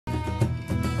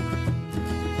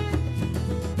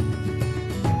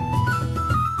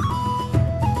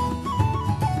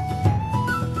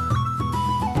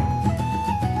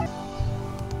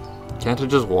Can't I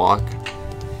just walk?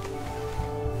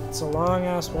 It's a long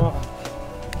ass walk.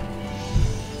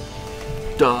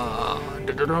 Dun,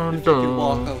 dun, dun, dun, You can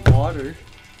walk on water.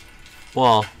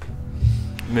 Well,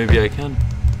 maybe I can.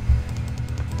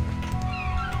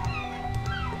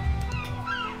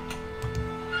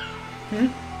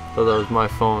 Thought that was my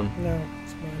phone. No,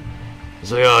 it's mine.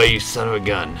 It's like, oh, you son of a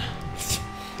gun.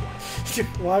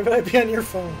 Why would I be on your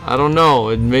phone? I don't know.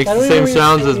 It makes I the don't same even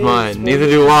sounds know as what it mine. is. Neither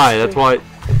do I. That's why.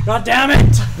 God damn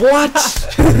it!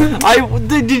 What?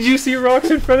 Did you see rocks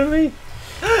in front of me?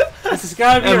 This has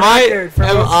got to be a Am record for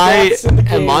most deaths in the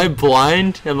game. I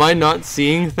blind? Am I not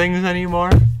seeing things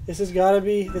anymore? This has got to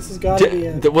be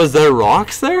it. Was there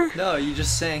rocks there? No, you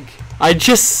just sank. I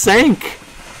just sank.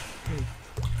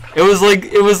 It was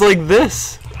like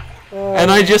this, Oh, and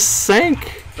I just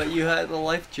sank. But you had the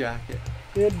life jacket.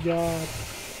 Good God.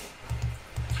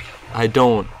 I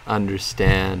don't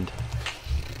understand.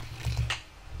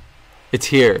 It's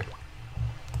here.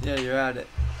 Yeah, you're at it.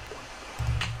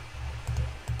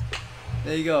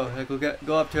 There you go.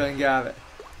 Go up to it and grab it.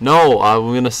 No,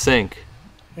 I'm gonna sink.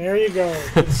 There you go.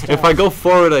 Good If stuff. I go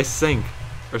forward, I sink,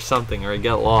 or something, or I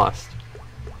get lost.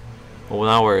 Well,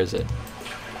 now where is it?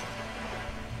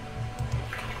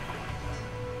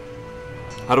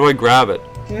 How do I grab it?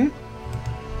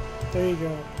 There you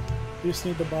go. You just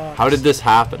need the box. How did this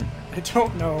happen? I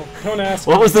don't know. Don't ask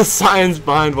What me. was the science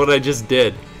behind what I just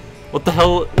did? What the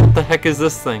hell? What the heck is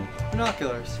this thing?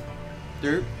 Binoculars.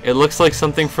 Dirt. It looks like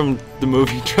something from the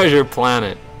movie Treasure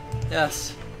Planet.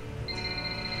 Yes.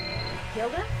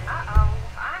 Hilda? Uh-oh,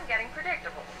 I'm getting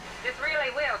predictable. This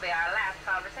really will be our last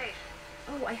conversation.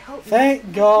 Oh, I hope Thank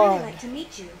not. God. I'd really like to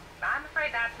meet you. I'm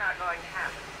afraid that's not going to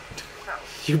happen.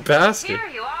 So, You bastard! here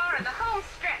you are in the home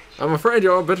stretch. I'm afraid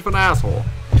you're a bit of an asshole.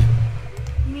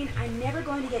 You mean I'm never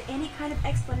going to get any kind of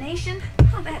explanation?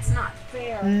 Oh, that's not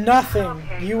fair. Nothing.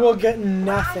 Okay, You will folks. get When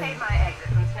I nothing. made my exit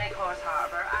from Snake Horse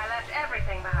Harbor, I left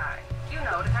everything behind. You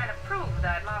know, to kind of prove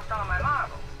that I'd lost all my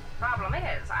marbles. Problem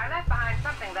is, I left behind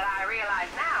something that I realize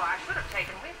now I should have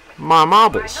taken with me. My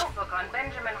marbles. My notebook on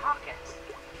Benjamin Hawkins.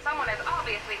 Someone has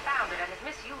obviously found it and is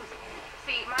misusing it.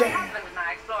 See, my Damn. husband and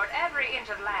I explored every inch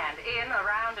of land in,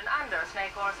 around, and under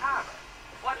Snake Horse Harbor.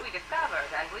 What we discovered,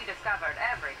 and we discovered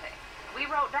everything, we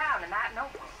wrote down in that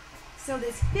notebook. So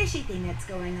this fishy thing that's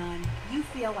going on, you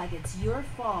feel like it's your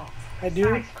fault. I do.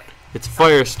 Precisely. It's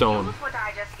Firestone. Use what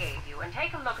I just gave you and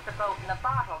take a look at the boat and the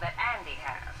bottle that Andy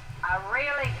has. A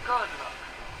really good look.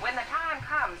 When the time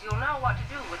comes, you'll know what to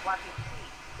do with what you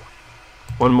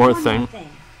see. One more One thing. more thing.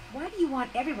 Why do you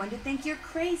want everyone to think you're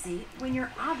crazy when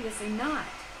you're obviously not?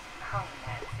 Oh,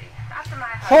 Nancy. After my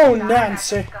Oh, husband died, I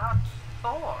Nancy. just got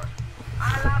bored.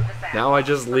 I love the sand. Now I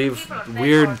just But the leave people of Snake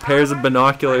weird Horse pairs of Harbor,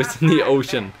 binoculars in the they're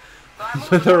ocean so I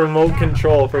moved with a on to remote the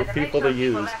control for and to make people sure to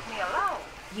use. left me alone.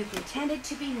 You pretended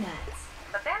to be nuts.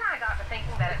 But then I got to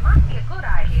thinking that it might be a good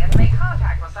idea to make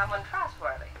contact with someone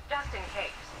trustworthy, just in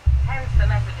case. Hence the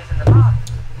messages in the bottle.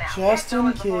 Now, Just get going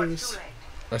in before it's case. too late.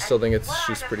 I still think And what I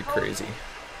she's just pretty told you, crazy.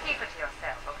 Keep it to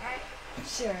yourself, okay?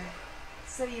 Sure.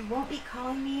 So you won't be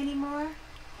calling me anymore?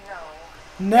 No.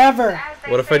 Never. As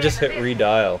they What if say I in just the hit business,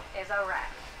 redial? Is a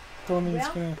wrap. Don't think it's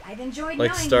Well, gonna. I've enjoyed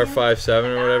Like knowing star you.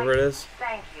 57 or whatever it is?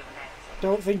 Thank you, Nancy.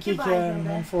 Don't think you Goodbye, can,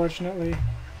 Hilda. unfortunately.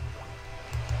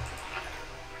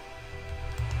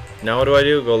 Now what do I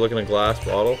do? Go look in a glass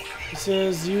bottle? It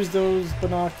says use those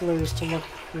binoculars to look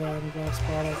in the glass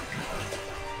bottle.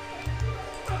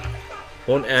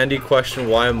 Won't Andy question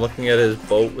why I'm looking at his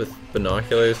boat with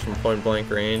binoculars from point blank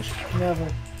range? Never.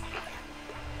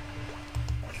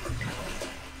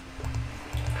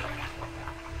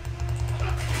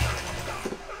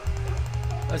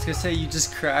 I was gonna say you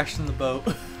just crashed in the boat.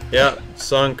 Yeah,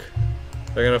 sunk.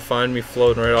 They're gonna find me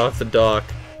floating right off the dock.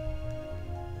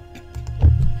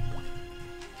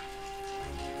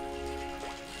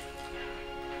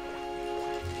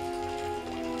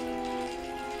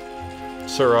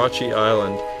 Sriracha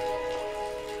Island.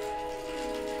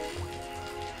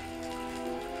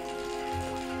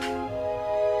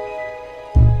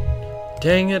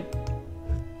 Dang it.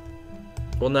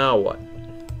 Well, now what?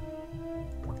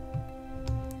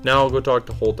 Now I'll go talk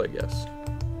to Holt, I guess.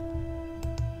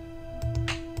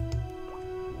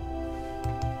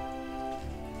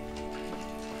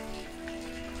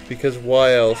 Because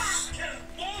why else?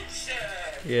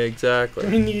 Yeah, exactly.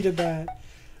 We needed that.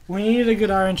 We needed a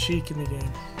good Iron Sheik in the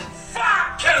game.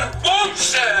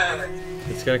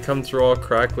 It's gonna come through all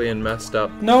crackly and messed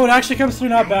up. No, it actually comes through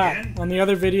not bad. On the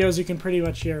other videos, you can pretty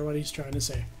much hear what he's trying to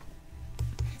say.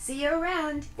 See you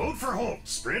around. Vote for Holt.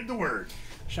 Spread the word.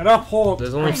 Shut up, Holt.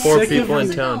 There's only I'm 4 sick of people in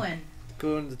you. town.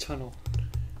 Go into the tunnel.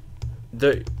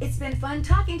 It's been fun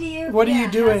talking to you. What are you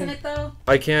doing? Hasn't it, though?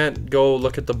 I can't go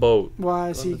look at the boat. Why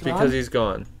is he gone? Because he's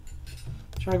gone.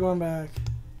 Try going back.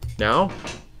 Now?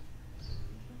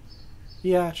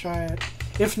 Yeah, try it.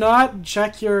 If not,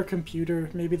 check your computer.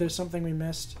 Maybe there's something we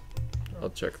missed. I'll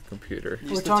check the computer.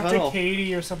 Use Or the talk tunnel. to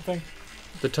Katie or something.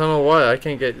 The tunnel what? I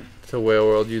can't get to Whale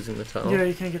World using the tunnel. Yeah,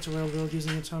 you can't get to Whale World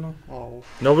using the tunnel. Oh.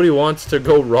 Nobody wants to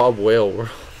go rob Whale World.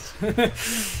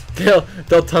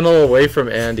 they'll tunnel away from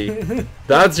Andy.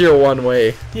 That's your one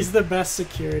way. He's the best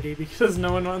security because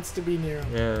no one wants to be near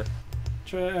him. Yeah.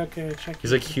 Okay, check.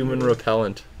 He's your like human computer.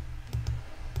 repellent.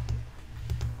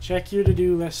 Check your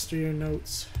to-do list or your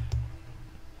notes.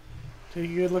 Take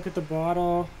a good look at the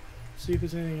bottle. See if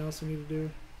there's anything else we need to do.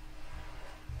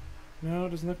 No, it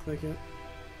doesn't look like it.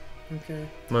 Okay.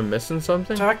 Am I missing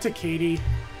something? Talk to Katie.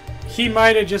 He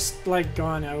might have just like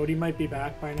gone out. He might be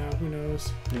back by now. Who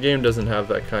knows? The game doesn't have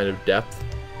that kind of depth.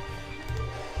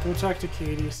 Go talk to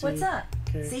Katie. See. What's up?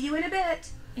 Okay. See you in a bit.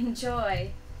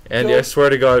 Enjoy. Andy, Go- I swear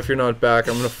to God, if you're not back,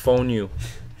 I'm gonna phone you.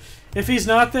 If he's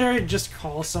not there, just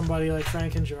call somebody like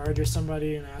Frank and George or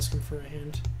somebody and ask him for a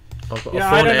hint. I'll Yeah,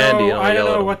 phone I don't Andy know. and I'll I don't yell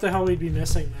at know him. what the hell we'd be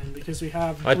missing then because we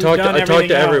have. I we've talked done to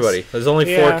everything else. everybody. There's only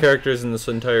 4 Yeah. characters in this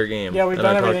entire game. Yeah, we've and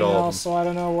I done talked to everything all of else, so I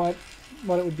don't know what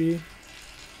it would be. them.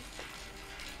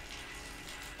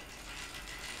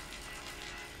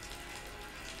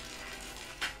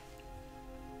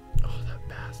 Oh, that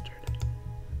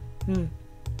bastard.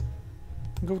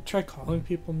 Go try calling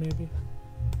people maybe.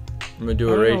 I'm gonna do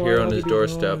I it don't right know here what on other his people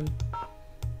doorstep. know,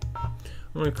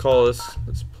 I'm gonna call this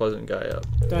pleasant guy up.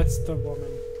 That's the woman.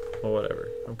 Well, whatever.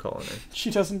 I'm calling her.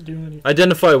 She doesn't do anything.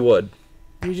 Identify Wood.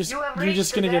 You're just You have you're reached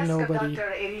just the gonna get desk of nobody.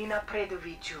 Dr. Irina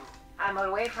Predoviciu. I'm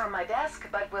away from my desk,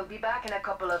 but we'll be back in a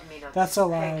couple of minutes. That's a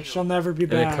lie. Thank you. She'll never be In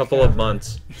back. a couple of ever.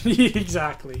 months.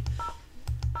 Exactly.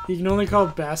 You can only call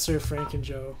Bess or Frank and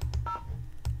Joe.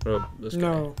 What about this guy?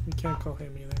 No, you can't call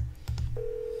him either.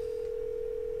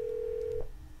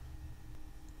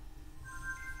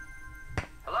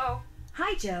 Hello?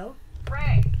 Hi, Joe.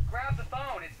 Frank, grab the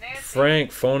phone. It's Nancy.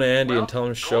 Frank, phone Andy and tell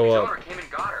him to show Goldie's up. owner came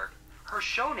and got her. Her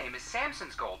show name is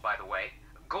Samson's Gold, by the way.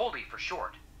 Goldie for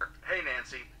short. Hey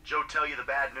Nancy, Joe tell you the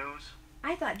bad news?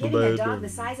 I thought getting a dog the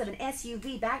size of an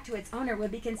SUV back to its owner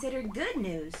would be considered good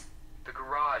news. The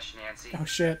garage, Nancy. Oh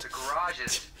shit. The garage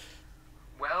is...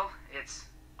 Well, it's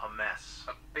A mess.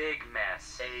 a big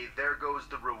mess. A there goes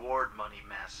the reward money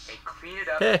mess. Hey, clean it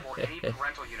up before any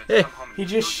parental units come home and He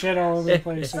steal just your shit all mess. over the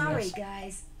place. in Sorry, this.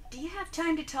 guys. Do you have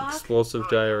time to talk? Explosive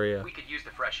diarrhea. We could use the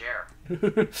fresh air.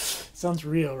 Sounds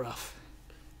real rough.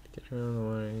 Get around the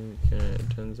way. Okay, it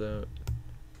turns out.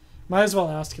 Might as well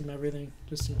ask him everything,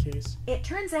 just in case. It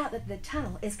turns out that the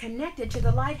tunnel is connected to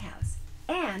the lighthouse.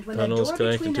 And when Tunnel's the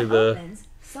door connected between to them the opens,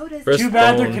 so does first Too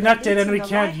bad they're phone. connected and we Into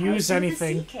the can't lighthouse use and the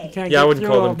anything. CK. You can't Yeah, I get wouldn't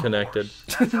through call them 'em. connected.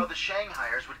 That's how the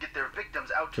Shanghaiers would get their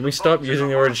victims out to Can the we stop boats using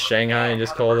in the word harbor. Shanghai and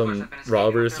just call them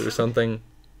robbers or something?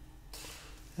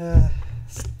 I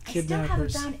still haven't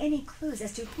Kidnappers. found any clues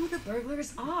as to who the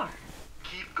burglars are.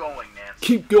 Keep going, Nancy.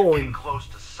 Keep Getting going. close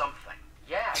to something.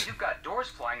 Yeah, you've got doors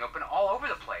flying open all over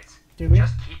the place. Do we?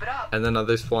 Just keep it up. And then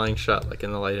others flying shut, like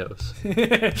in the lighthouse.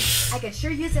 I could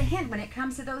sure use a hint when it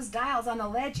comes to those dials on the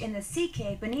ledge in the sea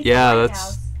cave beneath Yeah, the that's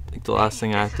lighthouse. like the last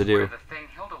thing I have This to is where do. the thing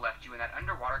Hilda left you in that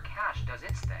underwater cache does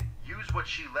its thing. Use what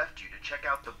she left you to check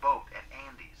out the boat at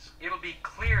Andy's. It'll be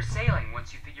clear sailing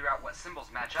once you figure out what symbols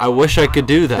match up. I on wish the I could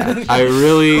dial. do that. I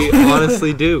really,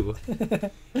 honestly do.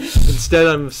 Instead,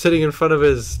 I'm sitting in front of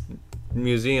his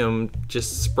museum,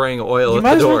 just spraying oil You at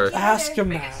might the as well door. ask him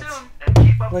Make it that. soon. And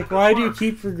keep up Like, the good why do you work.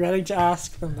 keep regretting to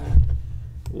ask them that?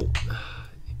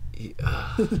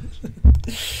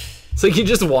 It's like he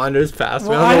just wanders past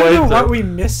me Well, on I the way don't know what through. we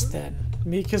missed then,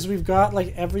 because we've got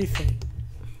like everything.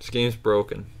 This game's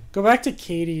broken. Go back to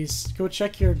Katie's. Go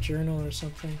check your journal or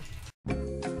something.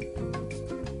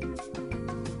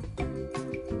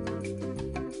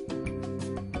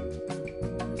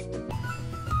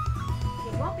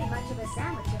 It won't be much of a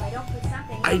sandwich if I don't put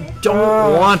something in I it.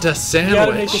 don't want a You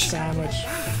gotta make a sandwich.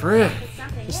 sandwich. Frick. Put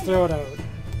something Just in throw it. it out.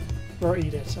 Or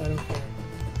eat it. I don't care.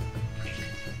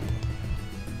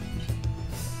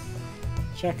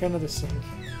 Check under the sink.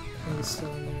 Maybe it's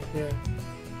still in there. Yeah.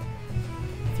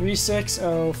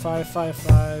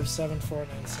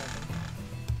 360-555-7497.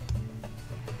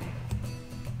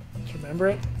 Do you remember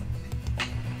it?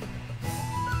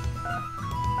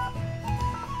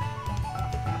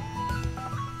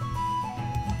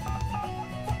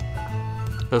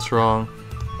 That's wrong.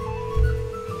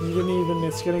 You didn't even.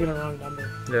 It's gonna get a wrong number.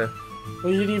 Yeah.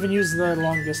 Well, you didn't even use the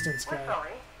long distance We're guy. sorry.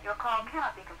 Your call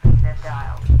cannot be completed as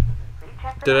dialed. Please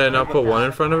check the Did I number not put one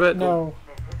in front of it? No.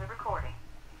 This is a recording.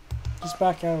 Just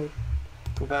back out.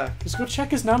 Go back. Just go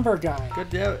check his number, guy. God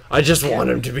damn it. I just want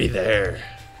him to be there.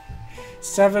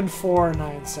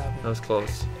 7497. That was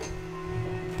close.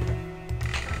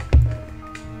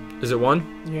 Is it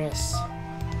 1? Yes.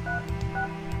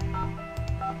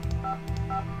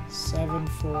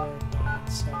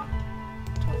 7497.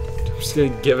 I'm just gonna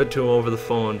give it to him over the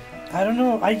phone. I don't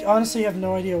know. I honestly have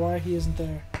no idea why he isn't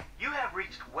there. You have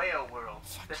reached Whale World,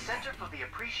 the Center for the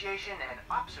Appreciation and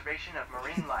Observation of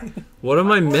Marine Life. What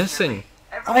am I missing?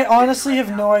 I honestly have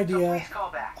no So idea. please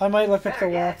call back. I might look up the Better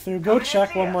yet, walkthrough. Go come in check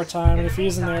and see one more us. time, and In if the he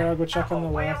isn't there, I'll go meantime, check on the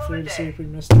have a whale of walkthrough a to see day. if we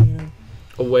missed anything.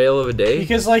 A whale of a day?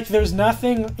 Because like, there's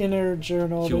nothing in her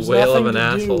journal. You There's whale of nothing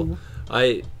an to asshole.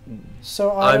 do.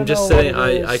 So I'm just know what saying,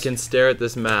 it I is. can stare at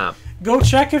this map. Go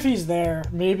check if he's there.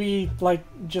 Maybe like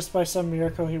just by some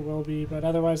miracle he will be, but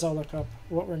otherwise I'll look up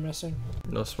what we're missing.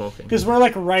 No smoking. Because we're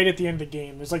like right at the end of the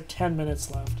game. There's like 10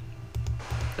 minutes left.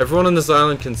 Everyone on this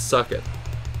island can suck it.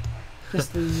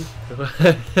 Just the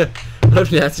What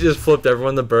if Nancy just flipped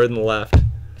everyone the bird and left?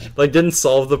 Like, didn't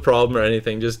solve the problem or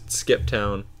anything, just skipped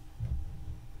town.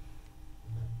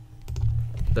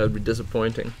 That would be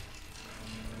disappointing.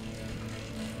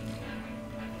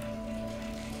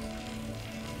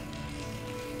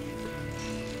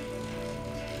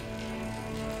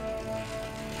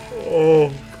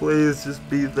 Oh, please just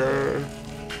be there.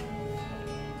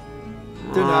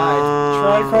 Denied.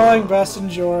 try calling Bess and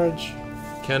George.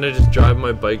 Can't I just drive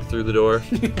my bike through the door?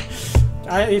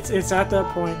 It's at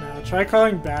that point now. Try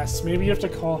calling Bess. Maybe you have to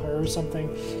call her or something.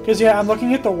 Because yeah, I'm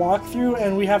looking at the walkthrough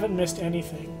and we haven't missed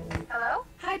anything. Hello?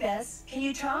 Hi, Bess. Can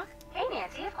you talk? Hey,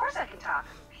 Nancy, of course I can talk.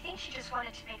 I think she just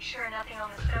wanted to make sure nothing on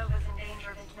the stove is in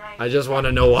danger of igniting. I just want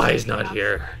to know why he's not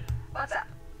here. What's up?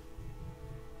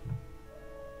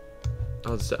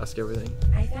 I'll just ask everything.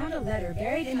 I found a letter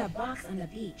buried in a box on the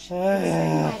beach. It was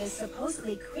written by a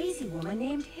supposedly crazy woman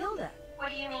named Hilda.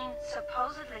 What do you mean,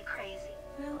 supposedly crazy?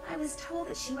 Well, I was told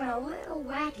that she went a little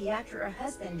wacky after her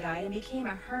husband died and became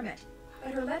a hermit.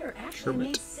 But her letter actually Hermit.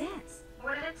 made sense.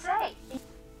 What did it say?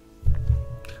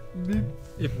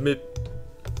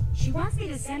 She wants me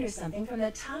to send her something from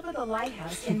the top of the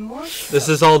lighthouse in Morse. This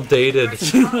is all dated. Oh, she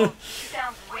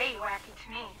sounds way wacky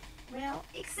to me. Well,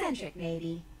 eccentric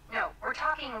maybe. No, we're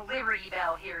talking Liberty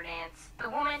Bell here, Nance. The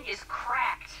woman is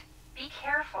cracked. Be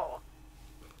careful.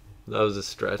 That was a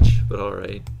stretch, but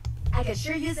alright. I could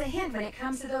sure use a hint when it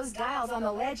comes to those dials on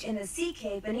the ledge in the sea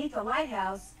cave beneath the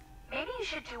lighthouse. Maybe you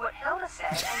should do what Hilda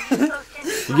said and use those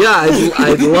tinted Yeah,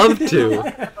 I'd love to. Look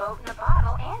at the boat and the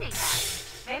bottle Andy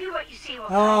has. Maybe what you see will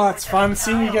Oh, it's with fun the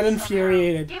seeing you get dials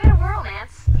infuriated. somehow. Give it a whirl,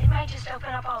 Nance. It might just open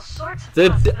up all sorts of The-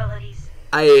 possibilities.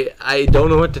 I don't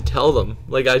know what to tell them.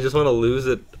 Like, I just want to lose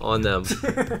it on them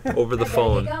over the I better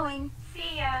phone. get going.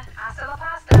 See ya. Hasta la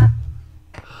pasta.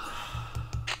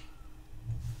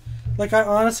 Like, I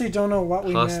honestly don't know what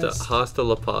we Hasta missed.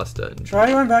 la pasta. Try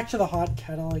going back to the hot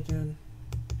kettle again.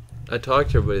 I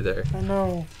talked to everybody there. I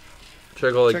know. Try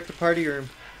to go like, Check the party room.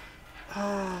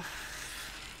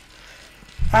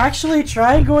 Actually,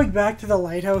 try going back to the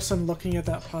lighthouse and looking at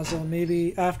that puzzle.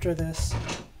 Maybe after this.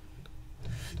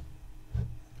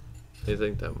 I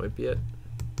think that might be it.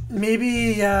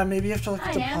 Maybe, yeah, maybe you have to look Hi,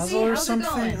 at the Nancy. puzzle or How's it something.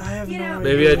 going? I have You no know, idea.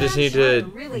 Maybe I just Clam need to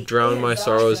chowder really drown my is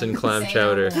sorrows in awesome. clam Say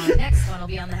chowder. no more. Next one will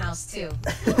be on the house too.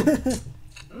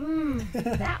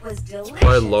 That was delicious.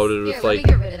 Probably loaded Here, with let me like,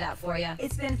 get rid of that for you.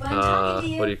 It's been fun talking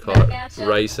to you. what do you call Back it? at ya.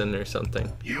 Ricin or something.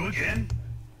 You again?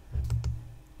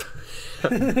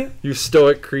 You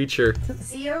stoic creature.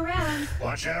 See you around.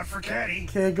 Watch out for Caddy.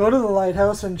 Okay, go to the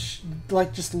lighthouse and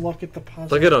like just look at the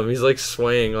puzzle. Look at him. He's like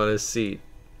swaying on his seat.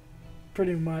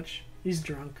 Pretty much. He's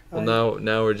drunk. Well,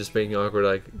 now we're just making awkward.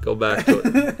 Like, go back to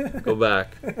it. Go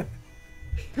back.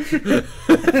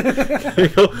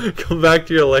 go back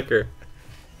to your liquor.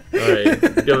 All right,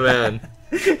 good man.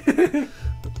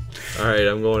 All right,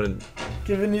 I'm going to.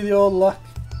 Giving you the old look.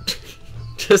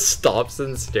 Just stops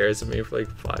and stares at me for like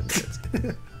 5 minutes.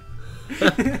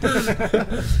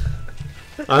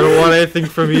 I don't want anything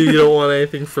from you. You don't want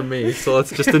anything from me. So let's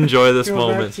just enjoy this Go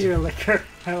back moment. to your liquor.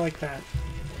 I like that.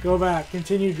 Go back.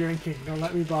 Continue drinking. Don't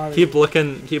let me bother Keep you.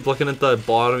 looking at the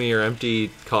bottom of your empty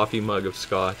coffee mug of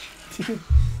scotch.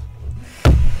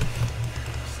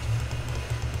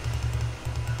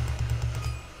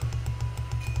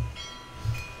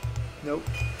 Nope.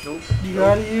 Nope. You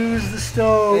gotta use the And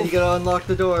stove. you gotta unlock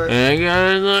the door. I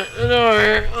gotta lock the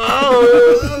door. Oh,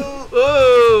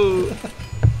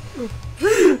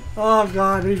 Oh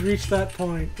god, we've reached that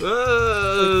point.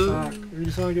 oh. Fuck. We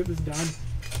just want to get this done.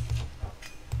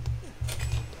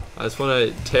 I just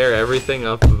want to tear everything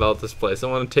up about this place. I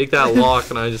want to take that lock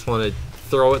and I just want to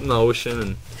throw it in the ocean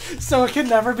and So it can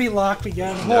never be locked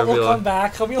again. Never Holt be will come locked.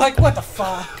 back. He'll be like, "What the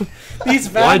fuck? These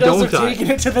Why vandals don't are I? taking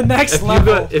it to the next if you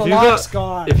level. got The lock's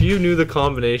gone." if you knew the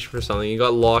combination for something, you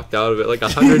got locked out of it like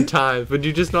 100 times, would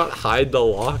you just not hide the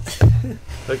lock?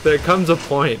 Like there comes a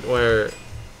point where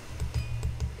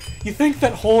You think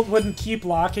that Holt wouldn't keep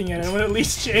locking it and would at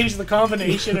least change the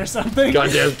combination or something?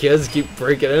 goddamn kids keep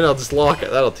breaking in, I'll just lock it.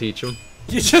 That'll teach them.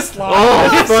 You just lock Oh,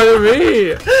 it. in front of me!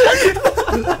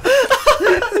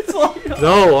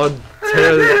 No, I'll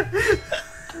tear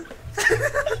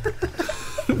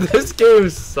this game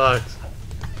sucks.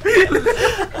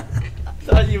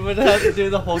 Thought you would have to do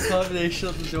the whole combination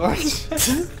of the doors.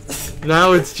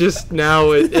 Now it's just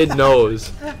it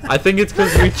knows. I think it's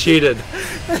because we cheated.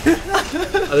 I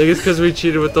think it's because we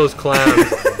cheated with those clams.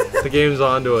 The game's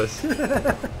onto us.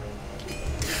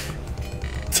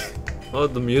 Oh,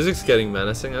 the music's getting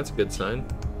menacing. That's a good sign.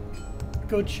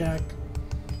 Go check.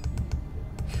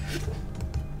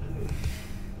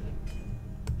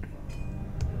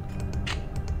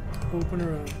 Open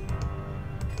her up.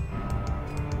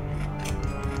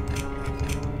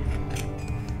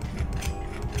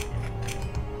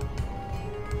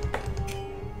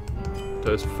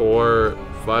 There's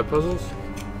 5 puzzles?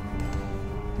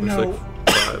 Looks No. like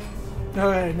 5.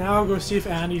 Okay, now I'll go see if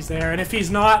Andy's there. And if he's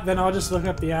not, then I'll just look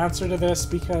up the answer to this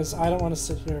because I don't want to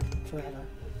sit here forever.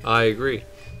 I agree.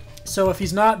 So if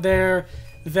he's not there,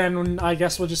 then I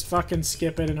guess we'll just fucking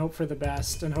skip it and hope for the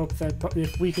best. And hope that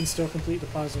if we can still complete the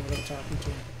puzzle without talking to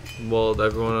him. Well,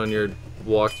 everyone on your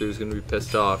walkthrough is going to be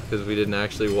pissed off because we didn't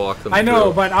actually walk them I know,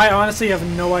 through. but I honestly have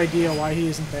no idea why he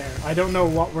isn't there. I don't know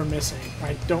what we're missing.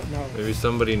 I don't know. Maybe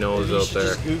somebody knows Maybe you out should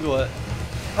there. just Google it.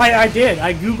 I did.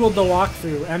 I googled the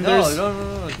walkthrough, and No, there's...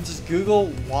 no. Just Google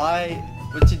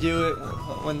what to do it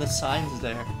when the sign's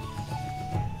there.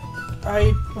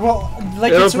 Like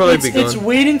It'll probably be it's gone.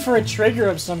 waiting for a trigger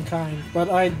of some kind, but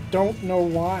I don't know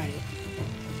why.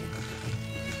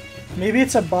 Maybe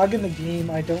it's a bug in the game.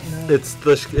 I don't know. It's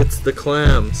the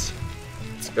clams.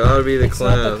 It's gotta be the It's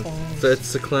not the clams. clams.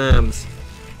 It's the clams.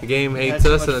 The game We had hates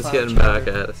too us much and it's clam getting back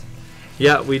chowder. at us.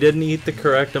 Yeah, we didn't eat the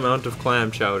correct amount of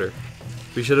clam chowder.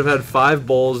 We should have had 5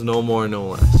 bowls, no more, no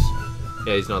less.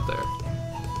 Yeah, he's not there.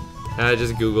 I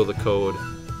just Google the code.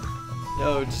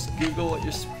 No, just Google what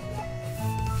you're.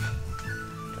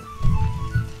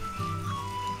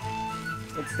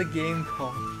 What's the game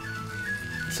called?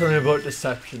 Something about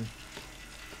deception.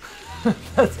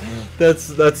 that's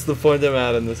the point I'm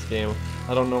at in this game.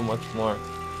 I don't know much more.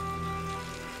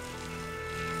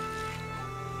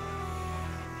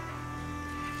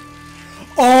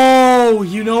 Oh,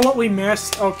 you know what we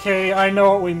missed? Okay, I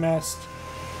know what we missed.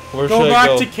 Where Go should I back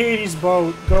go? to Katie's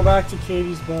boat. Go back to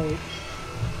Katie's boat.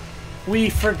 We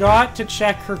forgot to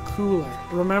check her cooler.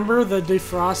 Remember the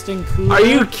defrosting cooler? Are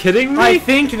you kidding me? I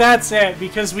think that's it,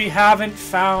 because we haven't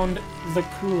found the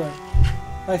cooler.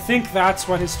 I think that's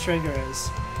what his trigger is.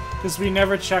 Because we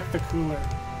never checked the cooler.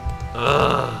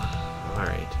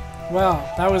 Alright. Well,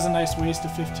 that was a nice waste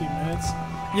of 15 minutes.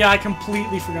 Yeah, I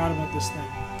completely forgot about this thing.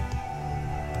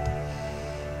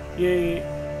 Yay.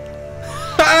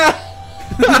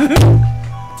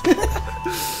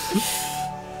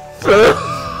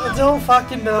 I don't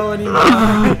fucking know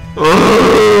anymore.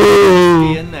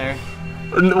 Be in there.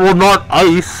 Well, not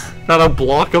ice. Not a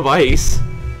block of ice.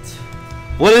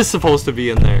 What is supposed to be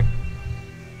in there?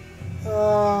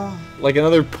 Like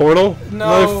another portal? No.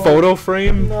 Another photo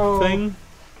frame No. thing?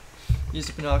 Use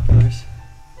the binoculars.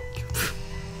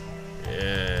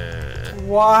 Yeah.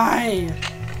 Why?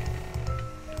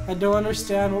 I don't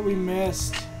understand what we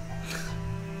missed.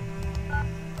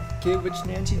 Okay, which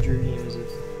Nancy Drew game is it?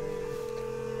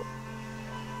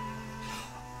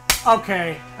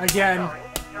 Okay, again.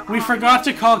 We forgot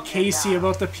to call Casey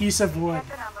about the piece of wood.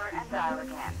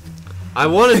 I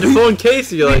wanted to phone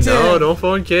Casey. You're We like, no, did. don't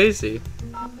phone Casey.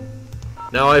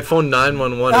 Now I phoned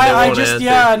 911 and they I won't just, answer.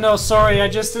 yeah, no, sorry.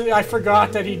 I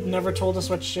forgot that he never told us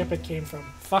what ship it came from.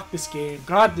 Fuck this game.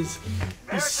 God, this.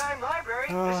 Maritime Library,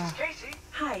 this is Casey.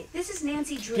 Hi, this is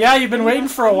Nancy Drew. Yeah, you've been waiting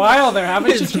for a while there,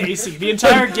 haven't you, Casey? The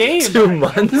entire game. 2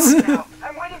 months. Now,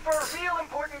 I'm waiting for a real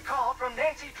important call from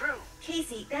Nancy Drew.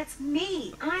 Casey, that's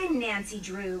me. I'm Nancy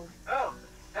Drew. Oh,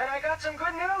 and I got some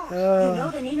good news. You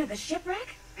know the name of the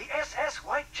shipwreck? The SS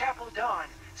Whitechapel Dawn.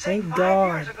 Thank Sank 5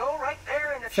 God. years ago, right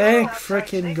there in the Thank channel outside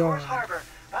frickin' Snake Horse God. Harbor,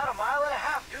 about a mile and a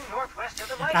half due northwest of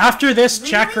the lighthouse. After this,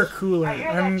 check her cooler,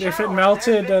 and if it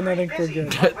melted, then I think we're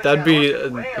good. That'd be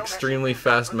an extremely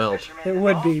fast melt. It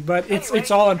would be, but it's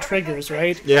all on triggers,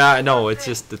 right? Yeah, I know. It's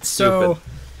So, stupid.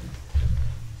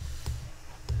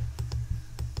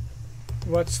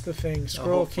 what's the thing?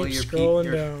 Scroll, hopefully keep your scrolling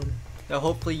your down. Now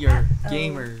hopefully your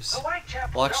gamers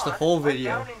watch the whole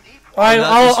video.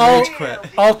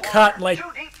 I'll cut like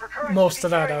most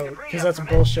of that out because that's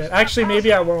bullshit. Actually,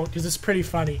 maybe I won't because it's pretty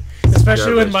funny,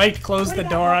 especially when Mike closed the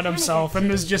door on himself and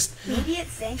was just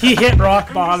he hit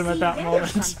rock bottom at that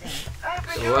moment.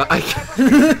 Well,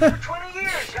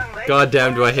 God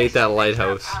damn, do I hate that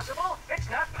lighthouse. It's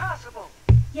not possible.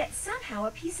 Yet somehow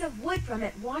a piece of wood from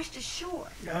it washed ashore.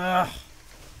 Ugh,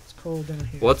 it's cold down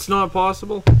here. What's not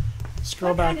possible?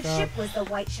 Scroll What back kind of up. ship was the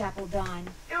Whitechapel Dawn?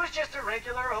 It was just a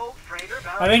regular old freighter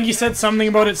bound. I think he said something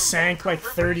about it sank like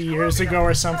 30 years ago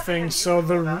or something, so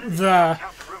the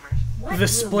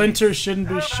splinter shouldn't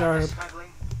be sharp.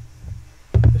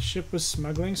 The ship was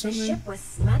smuggling The something? ship was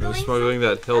I smuggling was smuggling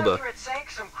that Hilda. After it sank,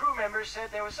 some crew members said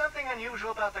there was something unusual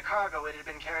about the cargo it had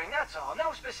been carrying. That's all.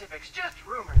 No specifics, just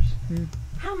rumors.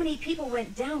 How many people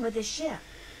went down with the ship?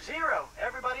 0.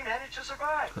 Everybody managed to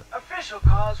survive. Official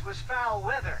cause was foul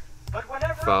weather. But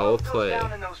whenever Foul a boat play. goes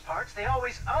down in those parts, they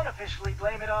always unofficially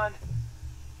blame it on...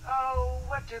 Oh,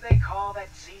 what do they call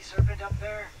that sea serpent up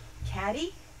there?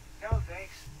 Caddy? No,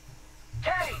 thanks.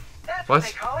 Caddy! That's What? what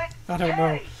they call it. I don't know.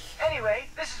 Caddy. Anyway,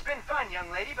 this has been fun,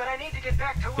 young lady, but I need to get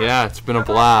back to work. Yeah, it's been a By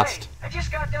the way, blast. I just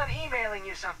got done emailing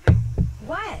you something.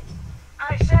 What?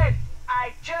 I said,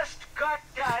 I just got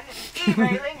done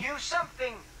emailing you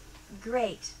something.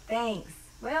 Great, thanks.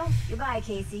 Well, goodbye,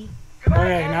 Casey. Goodbye,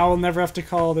 Okay, Caddy. now we'll never have to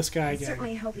call this guy I again.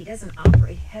 certainly hope he doesn't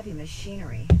operate heavy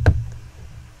machinery.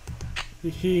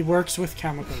 He works with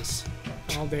chemicals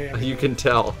all day. every You day. can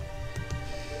tell.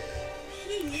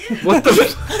 He is. What the?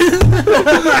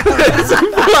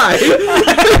 Why?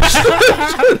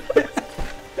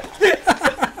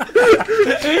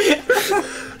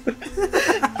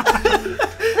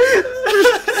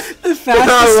 The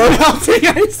fastest melting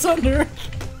ice on Earth.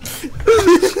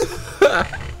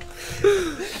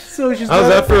 So she's How's got-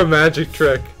 that for a magic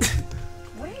trick?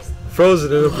 Where's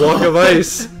Frozen in a block of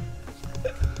ice.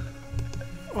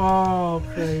 Oh,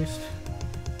 Christ.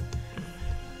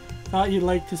 Thought you'd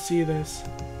like to see this.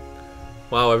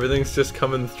 Wow, everything's just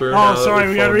coming through now. Oh, that sorry,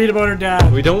 we've we gotta phoned. read about her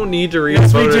dad. We don't need to read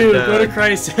Yes, about we her do. dad. Go to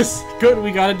Crisis. Good,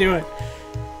 we gotta do it.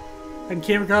 And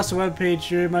came across a webpage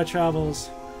during my travels.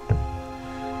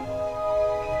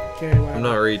 Okay, whatever. I'm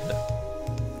not reading it.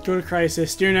 Go to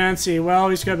Crisis. Dear Nancy, well,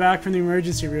 we just got back from the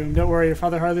emergency room. Don't worry, your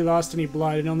father hardly lost any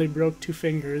blood and only broke 2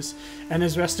 fingers and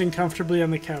is resting comfortably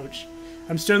on the couch.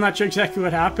 I'm still not sure exactly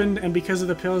what happened, and because of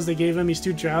the pills they gave him, he's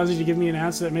too drowsy to give me an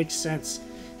answer that makes sense.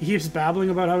 He keeps babbling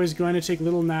about how he's going to take a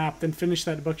little nap, then finish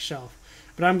that bookshelf.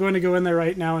 But I'm going to go in there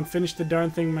right now and finish the darn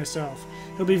thing myself.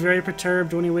 He'll be very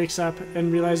perturbed when he wakes up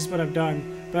and realizes what I've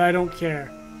done, but I don't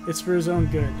care. It's for his own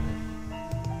good.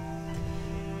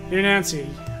 Dear Nancy,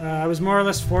 I was more or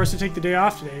less forced to take the day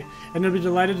off today, and you'll be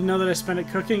delighted to know that I spent it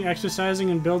cooking, exercising,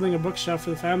 and building a bookshelf for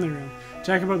the family room.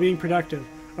 Talk about being productive.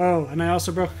 Oh, and I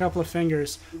also broke a couple of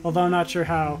fingers, although I'm not sure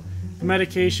how. The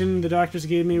medication the doctors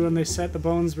gave me when they set the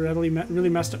bones really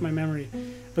messed up my memory.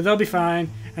 But they'll be fine,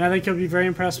 and I think you'll be very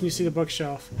impressed when you see the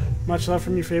bookshelf. Much love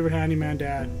from your favorite handyman,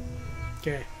 Dad.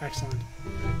 Okay, excellent.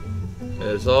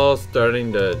 It's all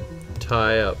starting to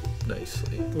tie up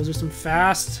nicely. Those are some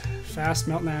fast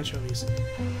melting anchovies.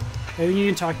 I think you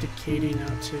can talk to Katie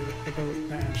now, too, about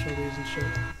the anchovies and shit.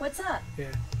 What's up? Yeah.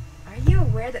 Are you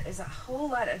aware that there's a whole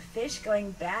lot of fish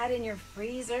going bad in your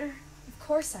freezer? Of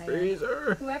course I am.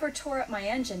 Freezer. Whoever tore up my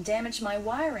engine damaged my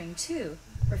wiring too.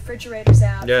 Refrigerator's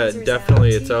out. Yeah, freezer's definitely,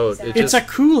 out, it's TV's out. It It's a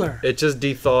cooler. It just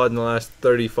de-thawed in the last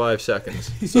 35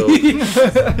 seconds. So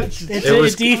It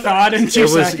was- de-thawed in 2 it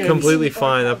was seconds. completely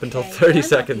fine up until 30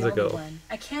 seconds ago.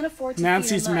 I can't afford to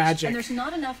Nancy's feed her much, magic. and there's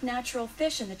not enough natural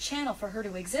fish in the channel for her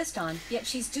to exist on. Yet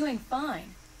she's doing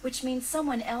fine, which means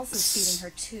someone else is feeding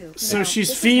her too. So You know, she's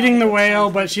this is feeding not the a good time whale,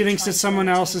 for but her she to be thinks that trying to someone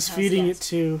else is entertain feeding house it guests.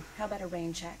 too. How about a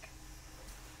rain check?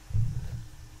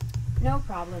 No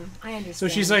problem. I understand. So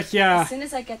she's like, yeah. As soon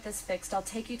as I get this fixed, I'll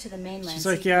take you to the mainland. She's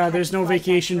so like, you can yeah, catch there's a no flight back to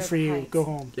vacation River for you. Heights. Go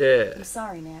home. Yeah. I'm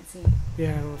sorry, Nancy.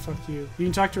 Yeah, well, fuck you. You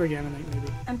can talk to her again, I think,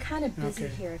 maybe. I'm kind of busy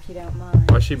Okay. here, if you don't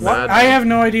mind. Why is she mad? I have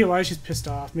no idea why she's pissed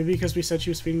off. Maybe because we said she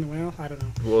was feeding the whale? I don't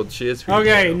know. Well, she is. feeding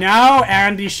Okay, the whale. now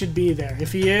Andy should be there.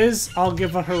 If he is, I'll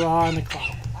give a hurrah and a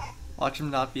clap. Watch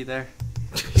him not be there.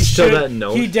 Still Should- that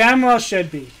note. He damn well should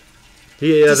be.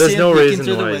 Yeah, Just there's see no him peeking reason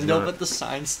through the why he's window, not. but the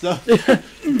sign stuff.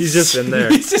 He's just in there.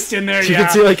 He's just in there, You yeah. can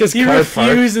see, like, his he car parked.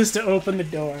 refuses to open the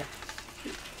door.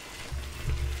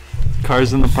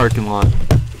 Cars in the parking lot.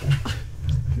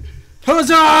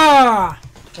 Huzzah!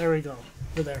 There we go.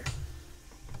 We're there.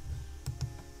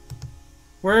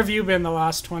 Where have you been the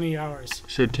last 20 hours?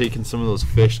 Should have taken some of those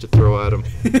fish to throw at him.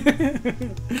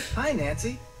 Hi,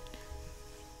 Nancy.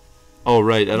 Oh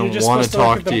right, I don't want to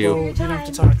talk to you. You don't have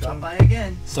to talk to Drop him. by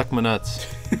again. Suck my nuts.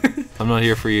 I'm not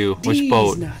here for you. Which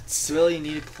boat? Nuts. Do you really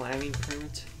need a clamming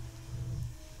permit?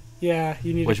 Yeah,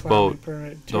 you need Which a climbing boat?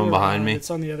 permit. The one behind me?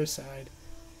 It's on the other side.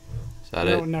 Is that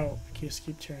it? No. Just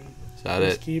keep turning. Is that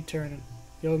Just it? keep turning.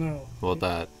 You'll know. Well,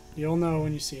 that. You'll know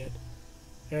when you see it.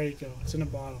 There you go. It's in a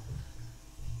bottle.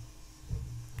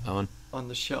 That one? On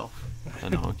the shelf. I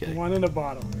know, okay. One in a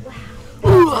bottle.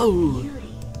 Wow. Beauty.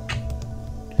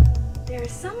 There are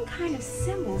some kind of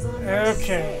symbols on those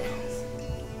Okay. sails.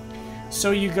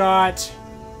 So you got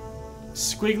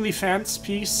squiggly fence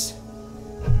piece,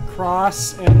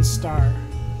 cross, and star.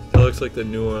 It looks like the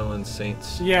New Orleans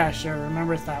Saints. Yeah, sure.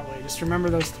 Remember it that way. Just remember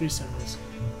those three symbols.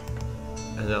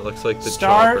 And that looks like the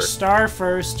Star, chopper. star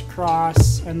first,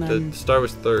 cross, and then... The star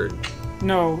was third.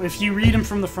 No, if you read them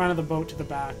from the front of the boat to the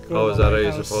back. Go Oh, to is the that how you're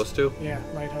lighthouse. supposed to? Yeah,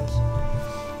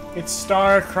 lighthouse. It's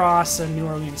star, cross, and New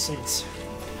Orleans Saints.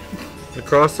 The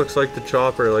cross looks like the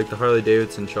chopper, like the Harley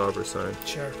Davidson chopper sign.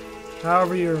 Sure.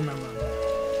 However you remember.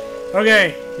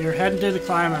 Okay, you're heading to the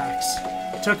climax.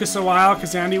 It took us a while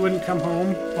because Andy wouldn't come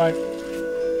home, but...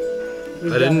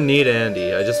 I didn't need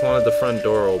Andy. I just wanted the front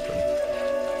door open.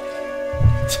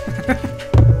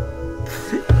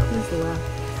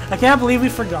 I can't believe we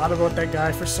forgot about that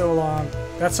guy for so long.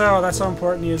 That's how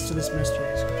important he is to this mystery.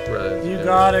 Right. You yeah.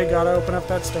 gotta open up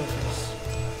that stovehouse.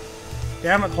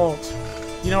 Damn it, Holt.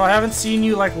 You know, I haven't seen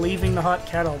you like leaving the hot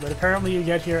kettle, but apparently you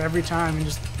get here every time and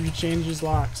just rechange his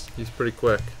locks. He's pretty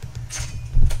quick.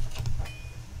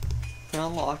 The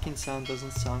unlocking sound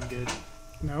doesn't sound good.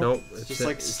 Nope. It's Just just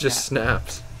like it just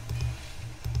snaps.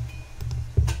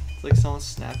 It's like someone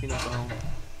snapping a bone.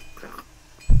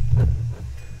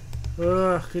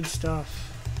 Ugh, good stuff.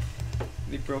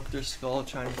 They broke their skull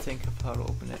trying to think of how to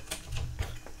open it.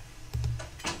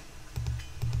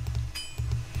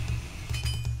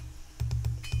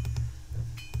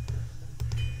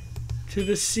 To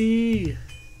the sea.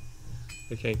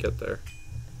 I can't get there.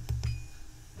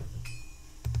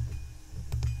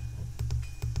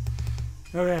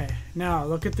 Okay, now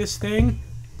look at this thing.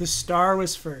 The star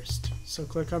was first, so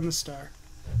click on the star.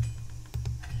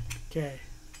 Okay,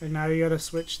 and now you gotta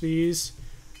switch these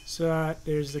so that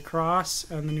there's the cross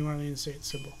and the New Orleans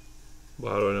Saints symbol.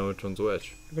 Well, how do I know which one's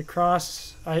which? The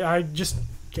cross, I just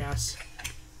guess.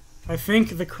 I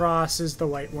think the cross is the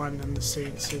white one and the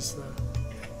Saints is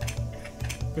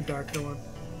the darker one.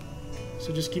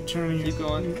 So just keep turning it. Keep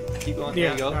going. Keep going. Yeah,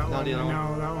 There you go. that Now one. the other one.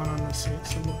 Now that one on the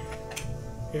Saints symbol.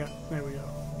 Yeah, there we go.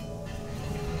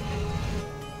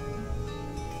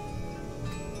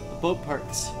 The boat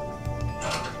parts.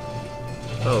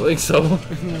 I don't think so.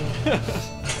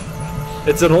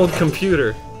 It's an old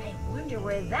computer. I wonder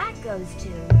where that goes to.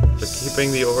 They're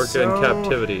keeping the orca in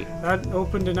captivity. That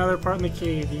opened another part in the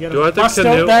cave. You Do I gotta have to bust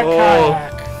canoe? out that Oh,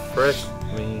 kayak. frick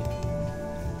me.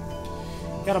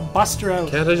 You gotta bust her out.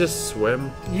 Can't I just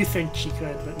swim? You think she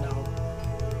could, but no.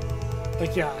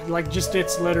 Like, yeah, like just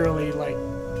it's literally like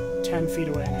 10 feet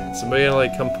away, man. Somebody gonna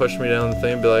like come push me down the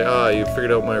thing and be like, ah, you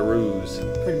figured out my ruse.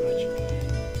 Pretty much.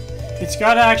 It's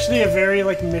got actually a very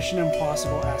like Mission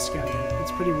Impossible-esque ending.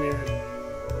 It's pretty weird.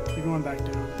 You're going back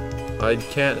down. I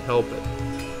can't help it.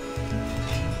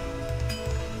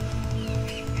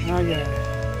 Okay.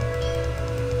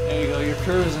 There you go. You're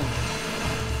cruising.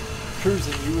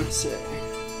 Cruising, you would say.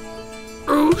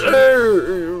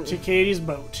 To Katie's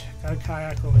boat. Got a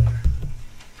kayak over there.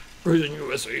 Cruising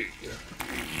USA.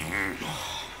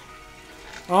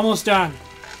 Almost done.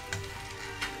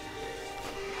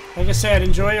 Like I said,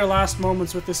 enjoy your last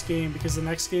moments with this game because the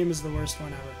next game is the worst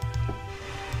one ever.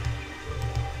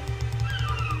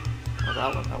 Well,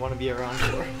 that one I want to be around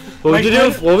for. What would you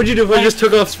do? What would you do if I just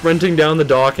took off sprinting down the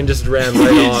dock and just ran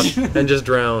right off and just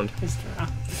drowned?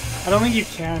 I don't think you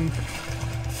can.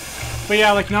 But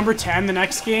yeah, like number 10, the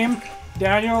next game,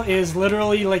 Daniel, is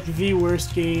literally like the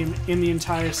worst game in the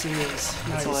entire series.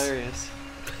 That's hilarious.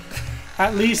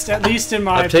 At least in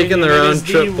my I've taken opinion, the it round is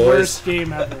trip, the boys. worst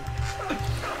game ever.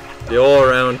 The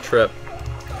all-around trip.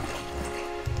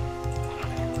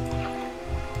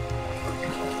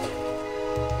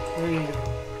 There you go.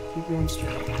 Keep going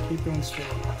straight. Keep going straight.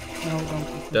 No, don't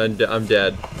keep going. I'm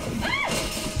dead.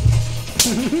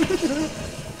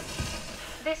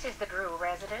 This is the Drew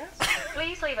residence.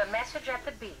 Please leave a message at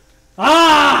the beep.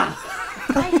 Ah!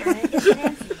 Hi, Ernest. It's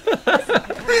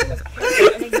Nancy.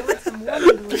 Listen, I ignored some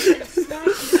warning buoys and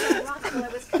smashed into the rocks while I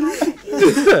was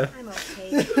kayaking. I'm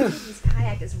okay. Katie's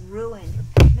kayak is ruined.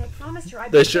 And I promised her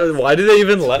I'd They should. Why do they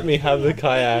even let me have the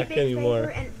kayak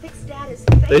anymore?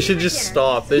 They should just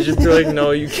stop. They should be like,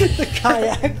 no, you can't. The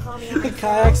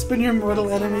kayak's been your mortal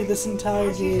enemy this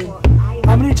entire game.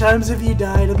 How many times have you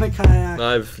died in the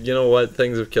kayak? You know what?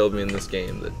 Things have killed me in this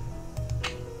game that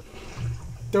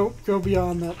Don't go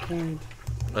beyond that point.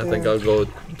 I think I'll go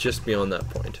just beyond that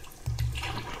point.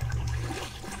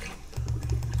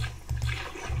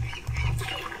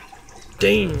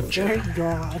 Danger. Thank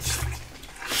God.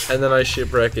 And then I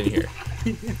shipwreck in here.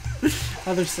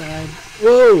 Other side.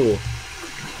 Whoa!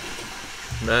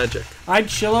 Magic. I'd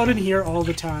chill out in here all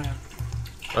the time.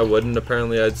 I wouldn't.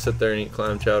 Apparently I'd sit there and eat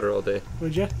clam chowder all day.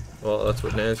 Would you? Well, that's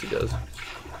what Nancy does.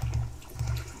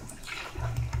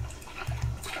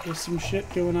 There's some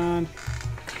shit going on.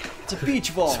 It's a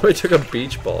beach ball. So I took a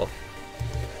beach ball.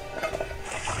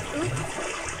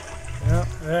 Yeah,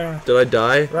 there. Did I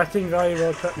die? Wrecking value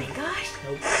will cut me. Gosh.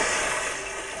 Nope.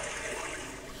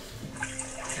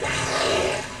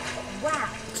 Wow.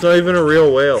 It's not even a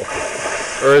real whale.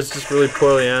 Or it's just really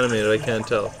poorly animated, I can't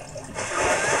tell.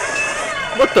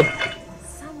 What the?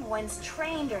 Someone's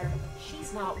trained her.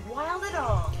 She's not wild at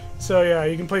all. So yeah,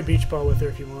 you can play beach ball with her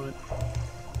if you want.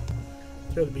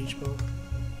 Throw the beach ball.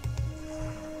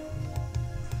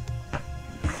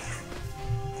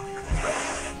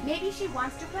 Maybe she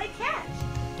wants to play catch.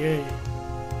 Yeah.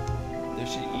 Does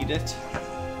she eat it?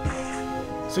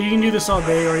 So you can do this all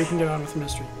day, or you can get on with the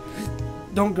mystery.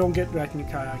 Don't go get back in your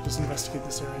kayak. Just investigate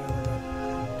this area a little bit.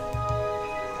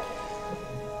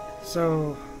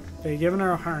 So they've given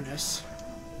her a harness.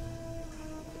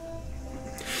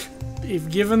 They've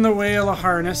given the whale a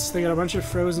harness. They got a bunch of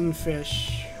frozen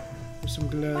fish. There's some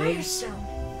gloves. Firestone.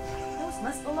 Those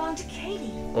must belong to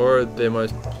Katie. Or they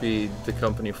must be the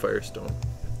company Firestone.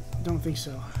 Don't think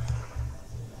so.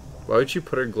 Why would you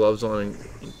put her gloves on in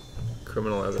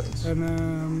criminal evidence? And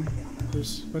then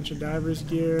there's a bunch of divers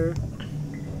gear.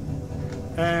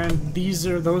 And those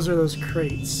are those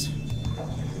crates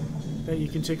that you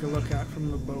can take a look at from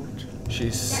the boat. That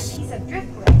She's piece of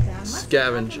driftwood must come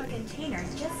scavenging. from a container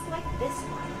just like this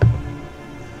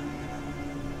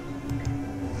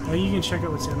one. Well, you can check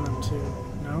out what's in them too.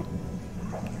 No?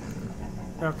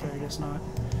 Okay, I guess not.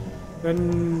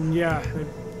 Then yeah,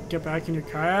 get back in your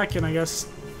kayak, and I guess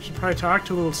you should probably talk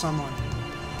to a little someone.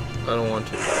 I don't want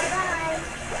to.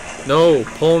 No,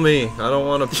 pull me. I don't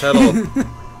want to pedal.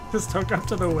 Just hook up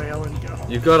to the whale and go.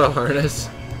 You've got a harness.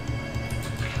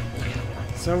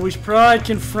 So we should probably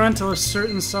confront a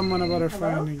certain someone about our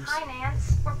findings. Hi,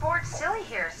 Nance. We're bored silly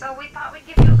here, so we thought we'd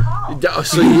give you a call. Yeah,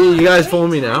 so you guys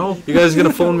phone me now? You guys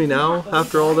gonna phone me now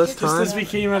after all this Just as time? we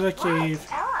came out of the cave.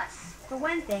 Tell us. For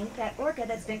one thing, that orca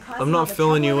that's been causing I'm all not the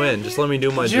filling you trouble in. around Just here, let me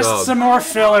do my Just job. some more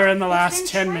filler in the last been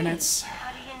 10 trained. minutes.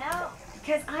 How do you know?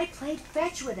 Because I played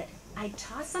fetch with it. I'd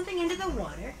toss something into the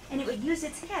water, and it would use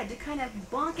its head to kind of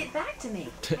bonk it back to me.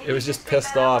 It was just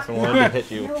pissed off and wanted to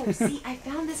hit you. No, see, I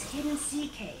found this hidden sea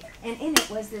cave, and in it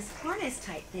was this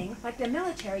harness-type thing like the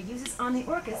military uses on the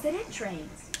orcas that it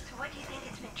trains. So what do you think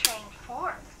it's been trained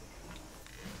for?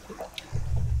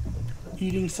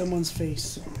 Eating someone's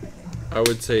face. I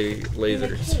would say In the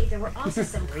lasers. cave, there were also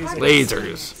some cargo Lasers.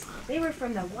 experiments. They were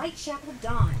from the Whitechapel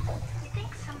Dawn. You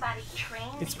think somebody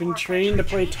trained It's the been orca trained to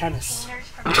play retrieve tennis. containers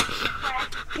from the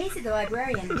shipwreck? Casey, the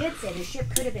librarian, did say the ship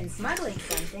could have been smuggling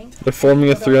something. They're forming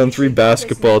a Although 3-on-3 the ship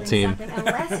basketball was team. smuggling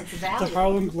something unless it's The valuable.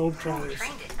 Harlem Globetrotters.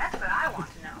 Trained it. That's what I want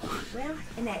to know. Well,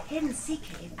 in that hidden sea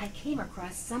cave, I came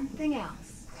across something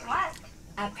else. What?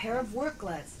 A pair of work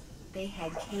gloves. They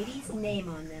had Katie's name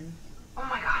on them. Oh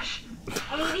my gosh.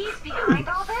 Katie's behind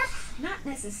all this? Not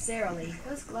necessarily.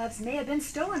 Those gloves may have been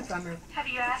stolen from her. Have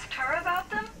you asked her about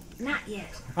them? Not yet.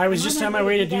 I was just on my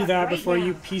way to do that right before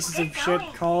you now. pieces of shit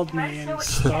called me and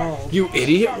stalled. You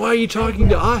idiot! Why are you talking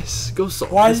to us? Go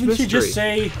solve Why this didn't you mystery. just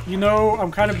say, you know,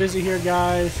 I'm kind of busy here,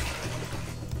 guys.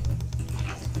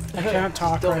 I can't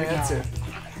talk Don't right answer.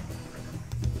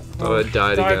 now. Oh, it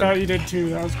died I thought again. you did too.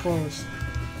 That was close.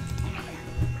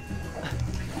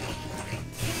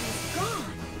 Gone.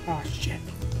 Oh shit.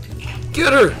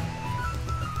 Get her!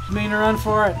 She's making a run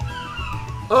for it.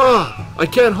 Ah! I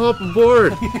can't hop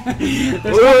aboard! There's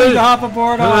What? nothing to hop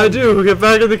aboard What do I on. do? Get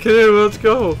back in the canoe, let's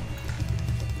go!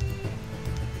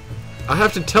 I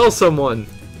have to tell someone!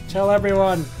 Tell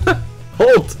everyone.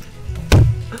 Holt!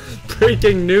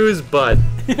 Breaking news, bud!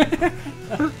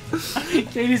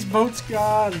 Katie's boat's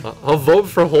gone. I'll vote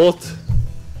for Holt.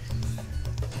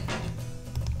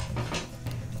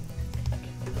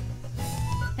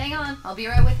 Hang on, I'll be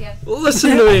right with you.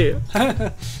 Listen to me!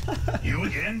 You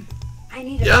again? I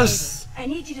need a Yes! favor. I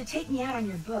need you to take me out on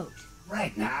your boat.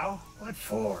 Right now? What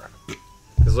for?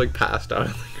 He's like passed out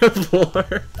on the floor,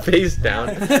 face down.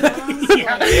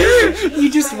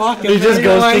 You just walk in He there, just you're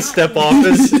goes to like, step off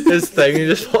his thing, he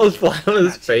just falls flat on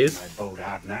his face. My boat out.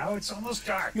 out now. It's almost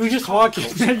dark. You just walk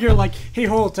in and you're like, hey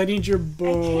Holt, I need your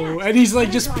bow. And he's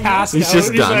like just passed He's out. just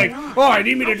And he's done. like, oh, I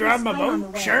need me to drive my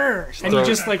boat? Sure. And he Throw-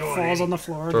 just like falls on the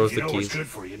floor. Throws You the know what's keys. good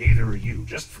for you, neither are you.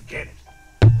 Just forget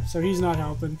it. So he's not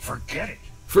helping. Forget it.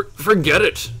 Forget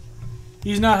it.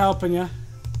 He's not helping you.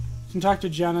 You can talk to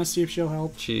Jenna, see if she'll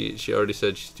help. She already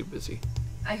said she's too busy.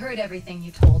 I heard everything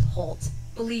you told Holt.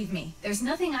 Believe me, there's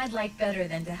nothing I'd like better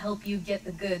than to help you get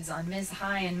the goods on Ms.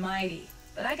 High and Mighty.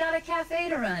 But I got a cafe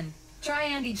to run. Try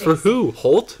Andy Jason. For who?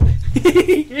 Holt?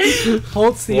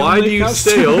 Holt's the Why only do you customer.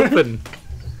 stay open?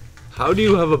 How do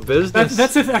you have a business?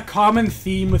 That's a common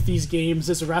theme with these games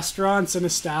is restaurants and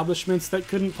establishments that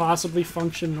couldn't possibly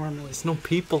function normally. There's no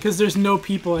people. Because there's no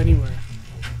people anywhere.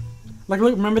 Like,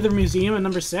 look, remember the museum in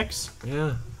number 6?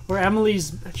 Yeah. Or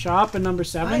Emily's shop in number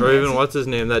 7? Or even what's his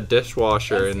name? That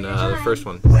dishwasher in the first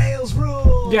one. Wales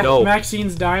rule! Yeah, No.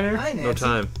 Maxine's Diner. Hi, Nancy. No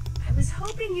time. I was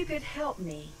hoping you could help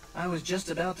me. I was just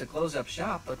about to close up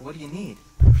shop, but what do you need?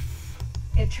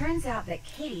 It turns out that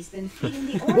Katie's been feeding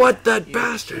the orca. What that You're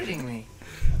bastard? kidding me.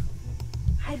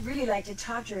 I'd really like to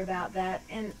talk to her about that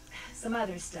and some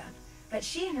other stuff. But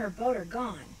she and her boat are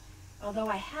gone. Although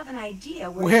I have an idea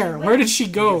where she Where? went. Where did she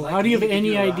go? Would you like How do you me have to any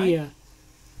give you a ride? idea?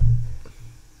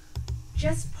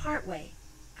 Just partway.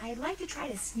 I'd like to try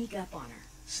to sneak up on her.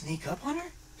 Sneak up on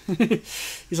her?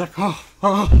 He's like, oh,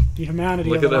 the humanity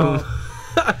Look of at it all.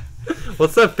 him.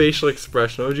 What's that facial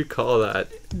expression? What would you call that?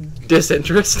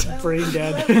 Disinterest? Brain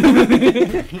dead.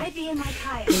 I'd be in my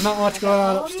kayak. There's not much going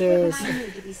on All the equipment upstairs. I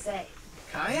need to be safe.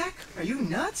 Kayak? Are you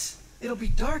nuts? It'll be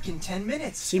dark in 10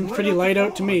 minutes. Seems What pretty about light the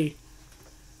out to fog? me.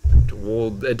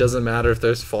 Well, it doesn't matter if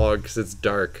there's fog because it's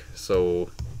dark. So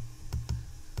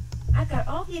I've got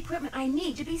all the equipment I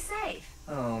need to be safe.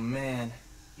 Oh man,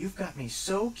 you've got me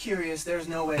so curious there's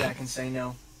no way I can say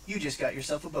no. You just got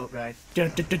yourself a boat ride.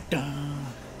 Dun, dun, dun, dun.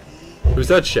 who's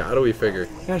that shadowy figure?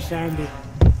 That's Andy.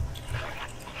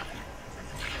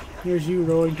 Here's you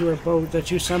rowing to her boat that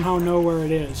you somehow know where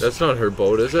it is. That's not her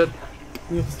boat, is it?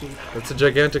 Let's see. That's a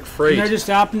gigantic And freight. there just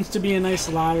happens to be a nice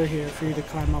ladder here for you to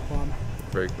climb up on.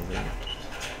 Very convenient.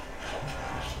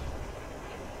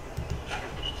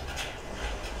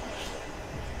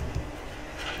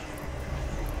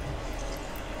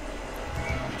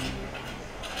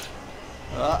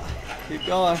 Keep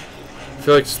going. I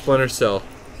feel like Splinter Cell.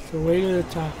 So way to the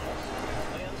top.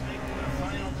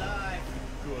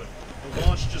 Good. The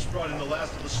launch just brought in the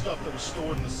last of the stuff that was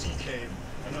stored in the sea cave.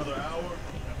 Another hour,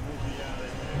 and we'll be out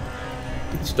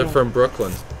of here. They're from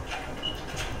Brooklyn.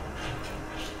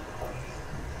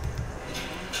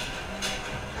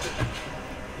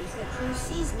 If the crew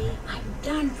sees me, I'm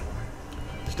done for.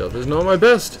 Stealth is not my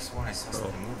best. Just when I saw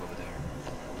something move over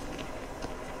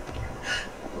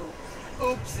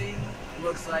there. Oopsie.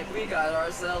 Looks like we got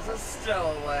ourselves a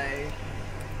stowaway.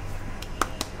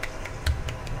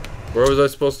 Where was I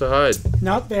supposed to hide?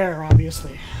 Not there,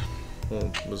 obviously.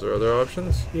 Well, was there other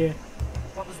options? Yeah,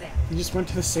 What was that? you just went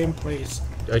to the same place.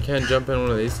 I can't jump in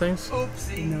one of these things?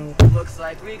 Oopsie. No. Looks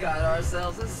like we got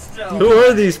ourselves a stowaway. Who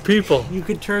are these people? You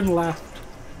could turn left.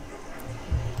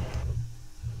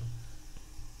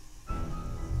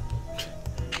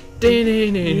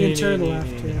 You can turn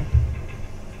left, yeah.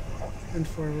 And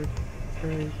forward.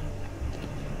 Right.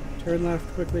 Turn left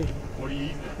quickly. What are you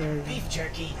eating? There you go. Beef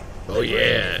jerky. Oh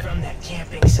yeah. From that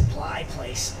camping supply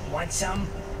place. Want some?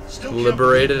 Still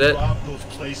Liberated can't believe it. you robbed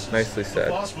those places. Nicely said.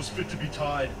 The boss was fit to be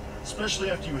tied,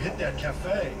 especially after you hit that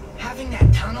cafe. Having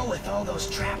that tunnel with all those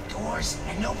trap doors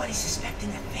and nobody suspecting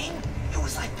a thing? It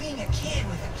was like being a kid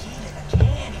with a key to the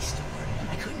candy store.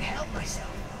 I couldn't help myself.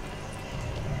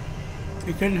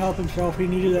 He couldn't help himself. He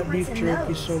needed that beef What's in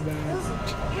jerky those? so Those bad.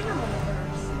 are animal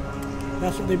livers.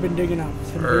 That's what they've been digging up.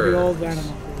 Some Furs. big old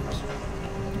animal furs.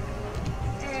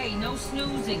 Hey, no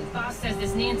snoozing. Boss says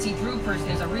this Nancy Drew person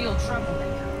is a real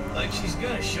troublemaker. Like she's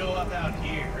gonna show up out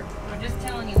here. I'm just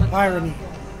telling you what. Irony.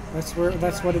 That's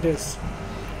what it is.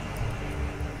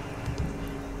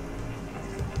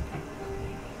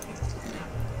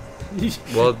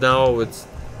 Well, now it's...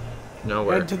 Now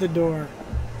where? Head to the door.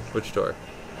 Which door?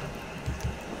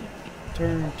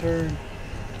 Turn. Go.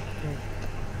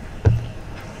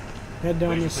 Head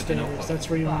down the stairs. That's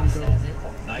where you want Boss to go. says it.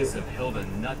 Nice of Hilda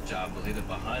Nutjob to leave it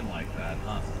behind like that,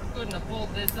 huh? Couldn't have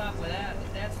pulled this off without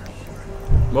it, that's for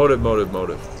sure.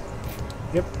 Motive.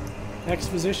 Yep.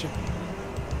 Exposition.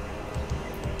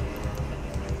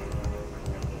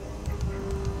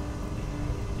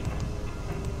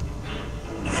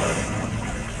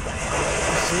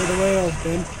 See where the whale's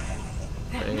been.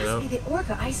 That Hanging must out. be the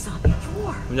orca I saw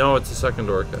before. No, it's the second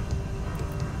orca.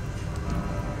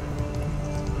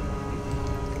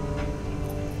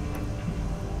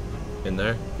 In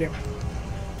there? Yep.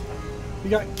 We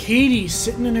got Katie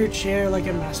sitting in her chair like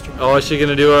a master. Oh, is she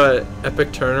gonna do a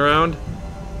epic turnaround?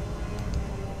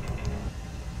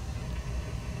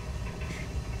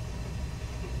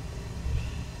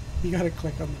 You gotta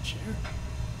click on the chair.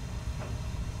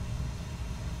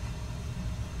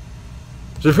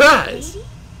 Surprise!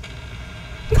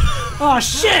 Oh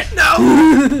shit!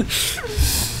 No!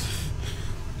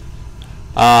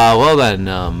 Well then,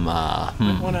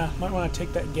 Might wanna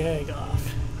take that gag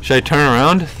off. should I turn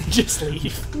around? Just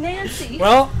leave. Nancy.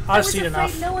 Well, I I've was seen afraid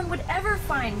enough. no one would ever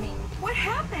find me. What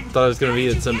happened? Thought it was gonna be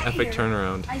How did some you get epic here?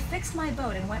 turnaround. I fixed my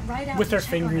boat and went right out With to her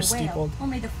check on the fingers whale. steepled.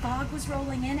 Only the fog was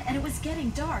rolling in and it was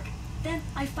getting dark. Then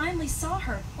I finally saw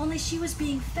her, only she was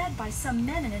being fed by some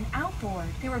men in an outboard.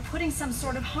 They were putting some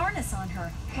sort of harness on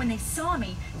her. When they saw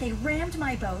me, they rammed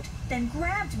my boat, then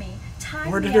grabbed me,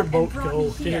 tied Where me did her up boat and brought go? me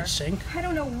Did here. it sink? I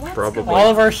don't know what's Probably. going All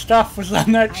on. of our stuff was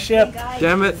on that ship.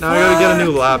 Damn it, now I gotta get a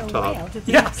new laptop.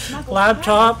 Yeah,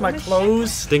 laptop, my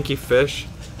clothes. Stinky fish.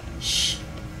 Shh.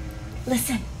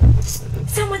 Listen.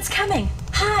 Someone's coming.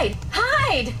 Hide!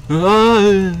 Hide!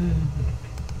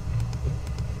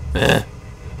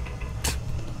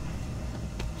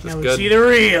 Now we good. see the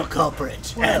real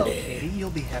culprit. Well, Andy. Katie,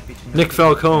 you'll be happy to know Nick that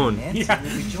Falcone. Nancy Yeah.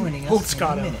 will be joining Holt us in a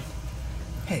Scotto. minute.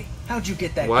 Hey, how'd you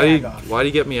get that Why gag off? do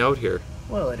you get me out here?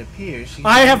 Well, it appears she's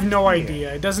I have not no here.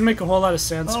 idea. It doesn't make a whole lot of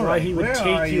sense All why right, he would where take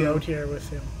are you you? out here with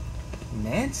him.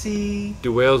 Nancy.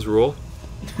 Do whales rule?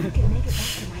 I can make it back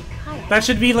to my kayak. That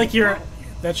should be like your.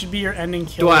 That should be your ending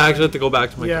kill. Do I actually have to go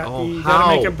back to my Yeah, oh, you how?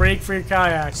 gotta make a break for your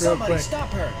kayak real Somebody quick. stop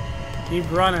her.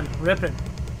 Keep running, ripping.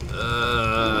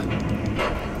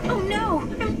 Oh no!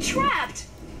 I'm trapped!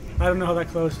 I don't know how that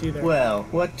closed either. Well,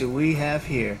 what do we have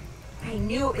here? I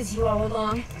knew it was you all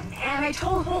along, and I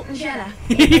told Holt and Jenna.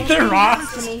 They're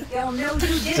lost. lost. To me, they'll know you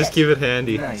did Just it. keep it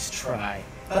handy. Nice try.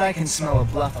 But I can smell a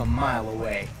bluff a mile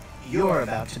away. You're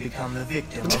about to become the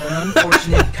victim of an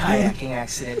unfortunate kayaking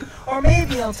accident. Or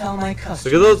maybe I'll tell my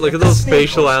customers. Look at that those the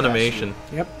facial snake host got animation.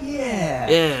 Yep. you. Yeah.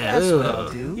 Yeah, That's what I'll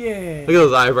ugh. do. Yeah. Look at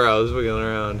those eyebrows wiggling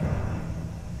around.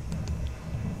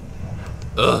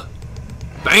 Ugh.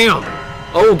 Bam!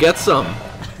 Oh, get some.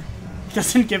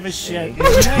 Doesn't give a shit.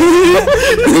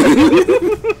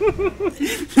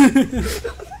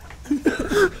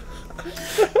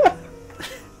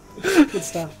 Good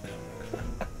stuff.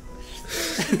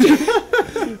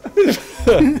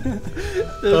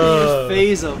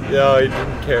 Phase him. Yeah, I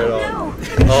didn't care at all.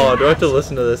 Oh, do I have to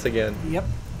listen to this again? Yep.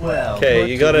 Well, Okay, what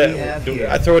you do we gotta. have here?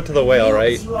 I throw it to the whale,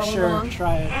 right? Sure,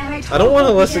 try it. I don't want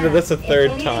to listen to this a third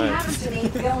time. Happens to me,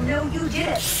 they'll know you did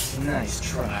it. Nice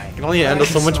try. I can only handle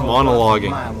so much Smell a bluff a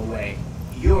monologuing. mile away.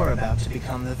 You're about to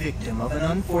become the victim of an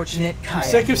unfortunate kayaking I'm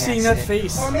sick of seeing that accident.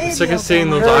 face. Or maybe I'm sick of I'll seeing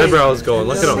tell those my eyebrows customers going.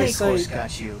 that Look at the 'em. snake host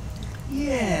got you.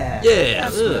 Yeah. Yeah,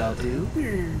 That's what ugh. I'll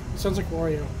do. Sounds like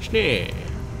Wario. Schnee.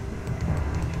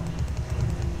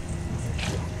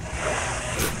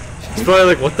 It's probably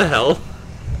like, what the hell?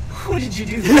 What did you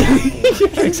do to me?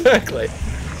 Exactly.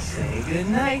 Say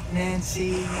goodnight,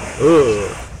 Nancy.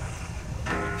 Ugh.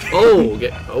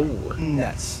 Oh,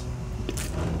 Nuts.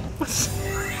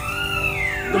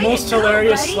 The most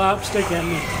hilarious slapstick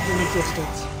ending in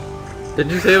existence. Did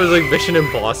you say it was like Mission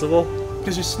Impossible?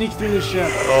 Because you sneak through the ship.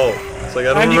 Oh, it's like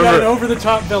I don't And you got an remember.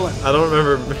 over-the-top villain. I don't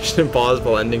remember Mission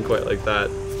Impossible ending quite like that.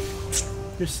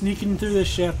 You're sneaking through the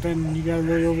ship and you got a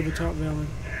really over-the-top villain.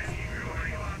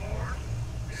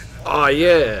 Oh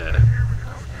yeah.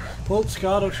 Holt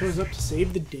Scotto shows up to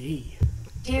save the day.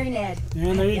 Dear Ned.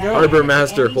 And there you go. Harbor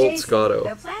Master Andy Holt Jason, Scotto.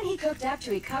 The plan he cooked up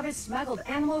to recover smuggled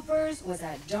animal furs was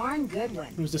a darn good one.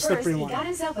 It was the First, slippery he one. got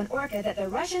himself an orca that the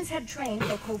Russians had trained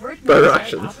for covert The military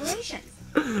Russians. operations.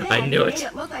 I Then knew he it.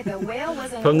 made look like the whale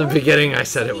was an From the orca, beginning, I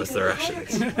said so it he was could the hide her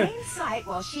Russians. in plain sight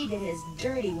while she did his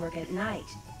dirty work at night.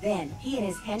 Then he and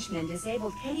his henchmen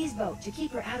disabled Katie's boat to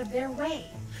keep her out of their way.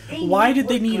 Why did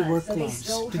they need work so gloves?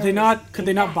 stole Did hers. they not? Could In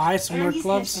they not fact, buy some work Andy's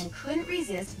gloves? henchmen couldn't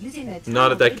resist using the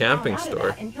Not at that tunnel they camping found out store.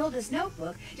 about in Hilda's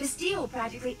notebook to steal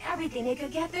practically everything they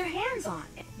could get their hands on.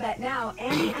 But now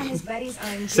Andy and his buddies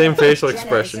are in Same jail. facial Jenna is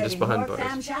expression, just serving behind more bars.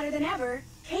 clam chowder than ever.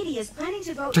 Katie is planning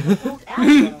to vote for Holt after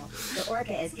all. The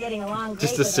orca is getting along great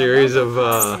Just a with series local of,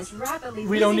 crowd and is rapidly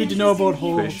We don't losing need to know interest in about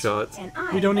Holt. Fish shots. And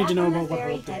I'm We don't need to back know on the about what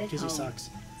ferry Holt did headed because he home. sucks.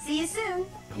 See you soon.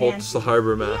 Holt's the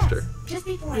Harbor Master. Just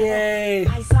before Yay.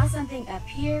 I left, I saw something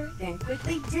appear, then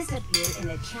quickly disappear in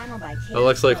the channel by Katie's That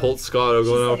looks like boat. Holt Scotto She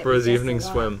going said out it for was his just evening a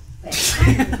walk, swim. but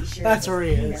I'm pretty sure That's it where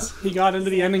he was is. Peter. He got into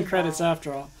the ending credits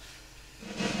after all.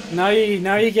 Now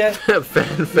you get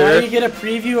Fanfare. Now you get a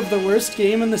preview of the worst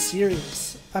game in the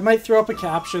series. I might throw up a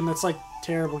caption that's like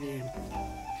terrible game.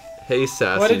 Hey,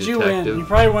 sassy What did you detective. win? You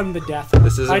probably won the death one.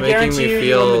 This isn't I making guarantee me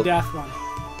you won feel- the death one.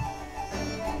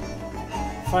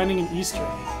 Finding an Easter egg.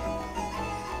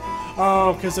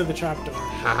 Oh, because of the trapdoor.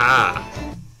 Haha.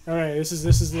 All right, this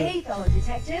is the. Hey, fellow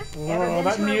detective. Oh,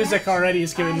 that music already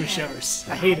is giving me shivers.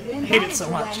 I hate it. I hate it so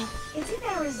much. It's in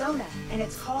Arizona, and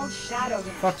it's called Shadow Ranch.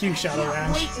 Fuck you, Shadow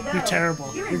Ranch. Can't wait to You're go.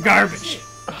 terrible. You're You're in garbage.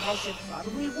 I should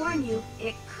probably warn you,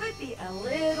 it could be a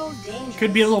little dangerous.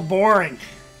 Could be a little boring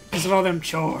because of all them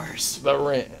chores. The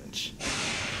ranch.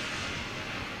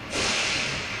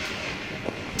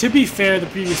 To be fair, the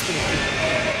previous video.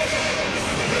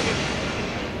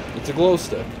 It's a glow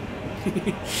stick.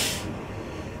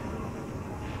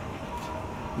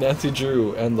 Nancy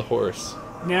Drew and the horse.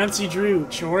 Nancy Drew,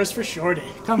 chores for Shorty.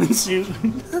 Coming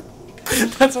soon.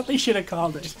 That's what they should have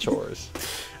called it. Chores.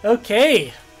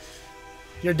 Okay.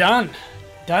 You're done.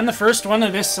 Done the first one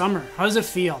of this summer. How does it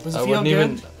feel? Does it feel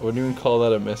good? I wouldn't even call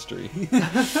that a mystery.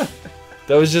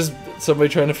 That was just somebody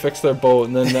trying to fix their boat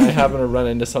and then I happen to run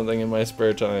into something in my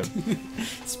spare time.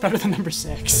 It's better than number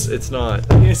 6. It's not.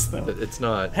 Yes, though. It's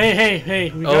not.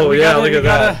 Hey. Look at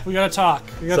that. We gotta talk.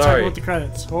 We gotta talk about the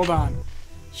credits. Hold on.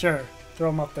 Sure. Throw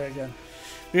them up there again.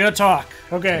 We gotta talk.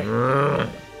 Okay.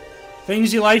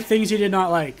 Things you like, things you did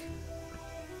not like.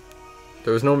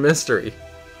 There was no mystery.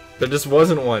 There just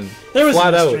wasn't one. There was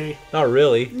flat a mystery. Out. Not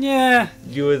really. Yeah.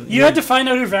 You had to find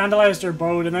out who vandalized her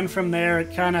boat, and then from there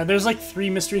it kind of there's like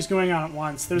 3 mysteries going on at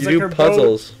once. There's like her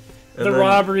puzzles, boat, the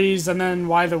robberies, and then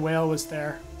why the whale was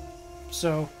there.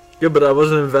 So. Yeah, but I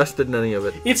wasn't invested in any of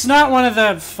it. It's not one of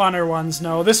the funner ones.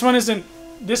 No, this one isn't.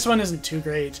 This one isn't too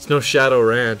great. It's no Shadow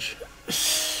Ranch.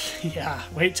 Yeah.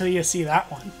 Wait till you see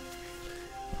that one.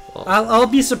 Well, I'll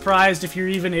be surprised if you're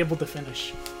even able to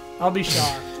finish. I'll be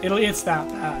shocked. It's that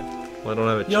bad. Well, I don't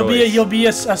have a choice. You'll be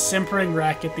a simpering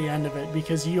wreck at the end of it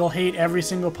because you'll hate every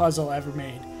single puzzle ever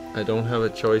made. I don't have a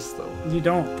choice though. You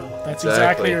don't though. That's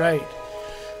exactly right.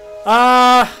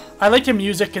 I like the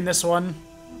music in this one.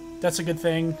 That's a good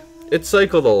thing. It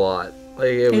cycled a lot.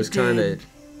 Like it was kind of.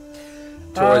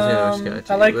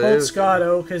 I like Holt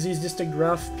Scotto because he's just a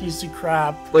gruff piece of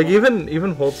crap. Like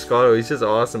even Holt Scotto, he's just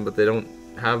awesome, but they don't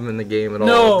have him in the game at all.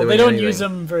 No, they don't use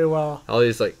him very well.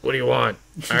 Ollie's like, what do you want?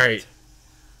 All right,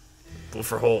 vote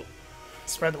for Holt.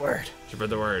 Spread the word. Spread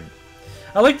the word.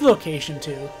 I like the location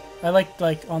too. I liked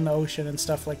like on the ocean and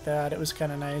stuff like that. It was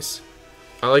kind of nice.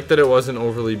 I like that it wasn't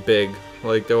overly big.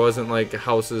 Like there wasn't like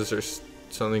houses or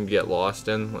something to get lost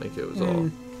in. Like it was all.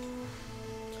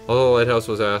 Although the lighthouse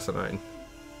was asinine.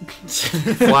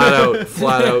 flat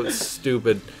out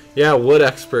stupid. Yeah, wood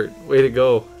expert. Way to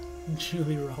go.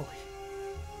 Julie Rowley.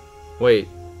 Wait.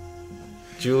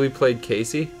 Julie played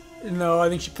Casey? No, I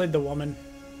think she played the woman.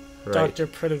 Right. Dr.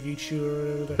 Pritavichu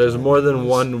or whatever. There's more than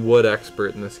one wood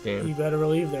expert in this game. You better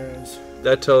believe there is.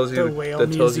 That tells you the whale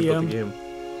that tells you museum. about the game.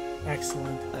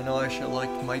 Excellent. I know I should have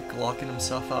liked Mike locking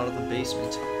himself out of the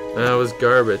basement. That was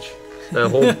garbage. That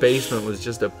whole basement was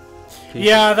just a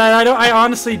Yeah, I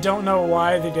honestly don't know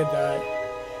why they did that.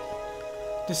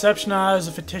 Deception Isle is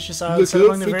a fictitious island set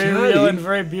among the very real and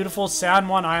very beautiful San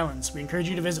Juan Islands. We encourage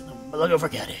you to visit them, but look out for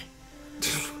Caddy.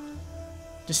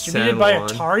 Distributed by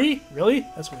Atari? Really?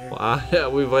 That's weird. Wow, yeah,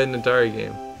 we played an Atari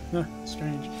game. Huh,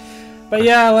 strange. But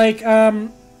yeah, like,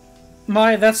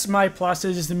 that's my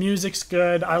pluses, is the music's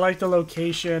good, I like the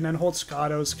location, and Holt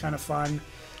Scotto's kind of fun.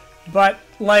 But,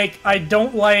 like, I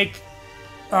don't like,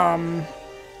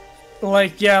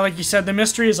 like you said, the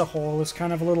mystery as a whole is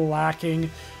kind of a little lacking.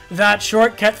 That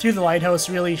shortcut through the lighthouse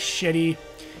really shitty.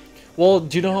 Well,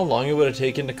 do you know how long it would have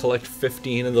taken to collect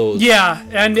 15 of those? Yeah,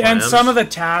 and some of the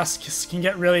tasks can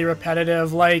get really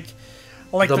repetitive, like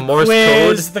the Morse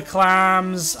quiz, code? the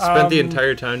clams. Spent the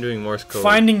entire time doing Morse code.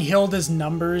 Finding Hilda's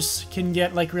numbers can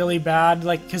get like really bad,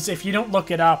 like because if you don't look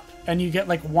it up and you get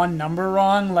like one number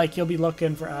wrong, like you'll be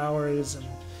looking for hours.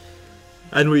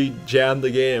 And we jammed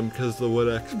the game because the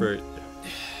wood expert.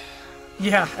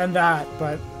 Yeah, and that,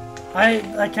 but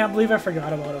I can't believe I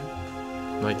forgot about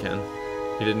him. I can.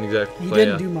 He didn't exactly. He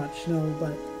didn't do much, no,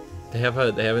 but they have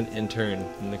an intern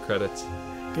in the credits.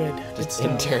 Good. Just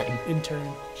intern.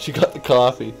 Intern. She got the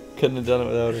coffee. Couldn't have done it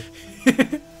without her.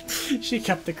 She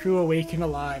kept the crew awake and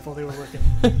alive while they were working.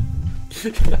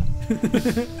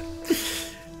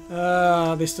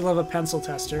 They still have a pencil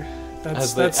tester. That's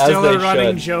still a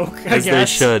running joke, I guess. As they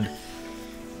should.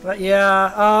 But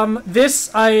yeah, this,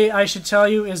 I should tell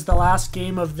you, is the last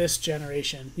game of this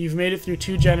generation. You've made it through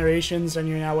 2 generations, and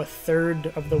you're now a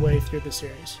third of the way through the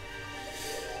series.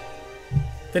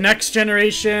 The next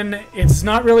generation, it's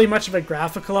not really much of a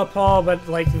graphical uphaul, but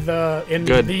like the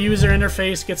user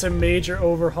interface gets a major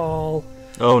overhaul.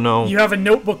 Oh no. You have a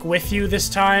notebook with you this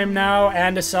time now,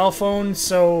 and a cell phone,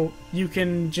 so you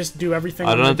can just do everything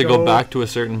I don't have to go back to a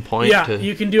certain point. Yeah,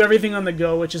 you can do everything on the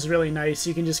go, which is really nice.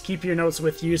 You can just keep your notes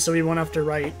with you, so you won't have to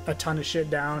write a ton of shit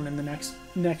down in the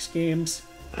next games.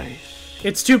 Nice.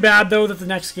 It's too bad though that the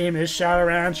next game is Shadow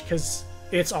Ranch because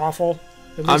it's awful.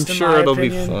 I'm sure it'll be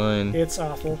fine. It's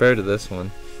awful compared to this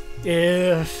one.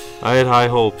 Yeah. I had high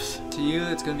hopes. To you,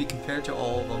 it's gonna be compared to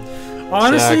all of them.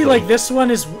 Honestly, Exactly. like this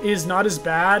one is not as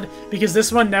bad because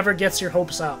this one never gets your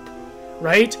hopes up,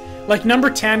 right? Like number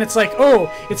 10, it's like,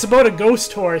 oh, it's about a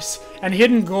ghost horse and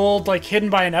hidden gold, like hidden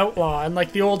by an outlaw and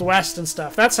like the Old West and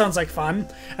stuff. That sounds like fun.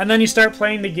 And then you start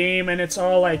playing the game and it's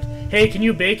all like, hey, can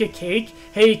you bake a cake?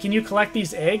 Hey, can you collect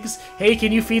these eggs? Hey,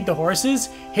 can you feed the horses?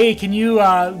 Hey, can you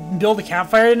build a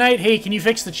campfire tonight? Hey, can you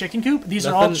fix the chicken coop? These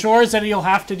are all chores that you'll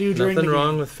have to do during the game. Nothing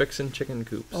wrong with fixing chicken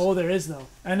coops. Oh, there is though.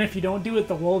 And if you don't do it,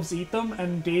 the wolves eat them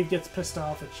and Dave gets pissed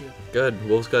off at you. Good.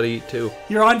 Wolves gotta eat too.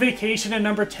 You're on vacation in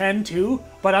number 10 too,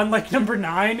 but unlike number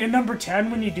 9, in number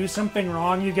 10, when you do something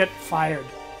wrong, you get fired.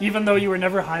 Even though you were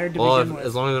never hired to begin with.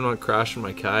 As long as I'm not crashing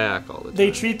my kayak all the time. They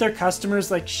treat their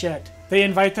customers like shit. They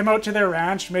invite them out to their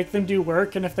ranch, make them do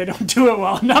work, and if they don't do it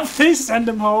well enough, they send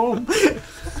them home.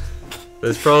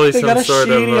 There's probably they some got a sort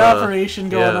shady of operation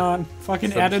going on.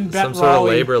 Fucking Ed and Bet some sort of Raleigh,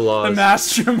 labor laws. the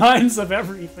masterminds of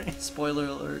everything. Spoiler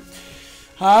alert.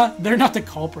 Huh? They're not the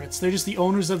culprits. They're just the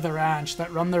owners of the ranch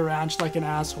that run their ranch like an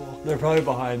asshole. They're probably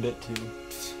behind it too.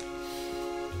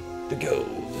 The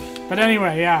gold. But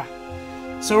anyway, yeah.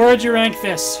 So where would you rank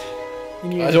this?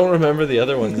 I don't remember the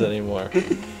other ones anymore.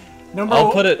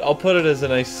 I'll put it as a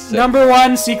nice 6. Number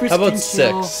 1, Secrets How about Can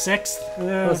Kill. 6? 6th? How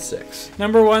about 6?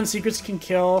 Number 1, Secrets Can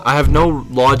Kill. I have no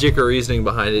logic or reasoning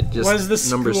behind it. Just was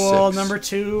the number school. 6. Number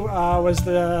 2 was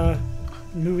the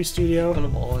movie studio. Put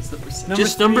them all as number 6. Number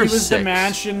just 3 number was 6. the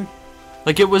mansion.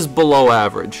 Like it was below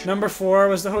average. Number 4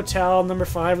 was the hotel. Number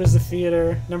 5 was the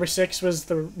theater. Number 6 was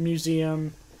the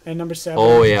museum. And number 7.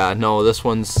 Oh yeah, no, this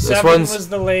one's 7 was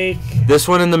the lake. This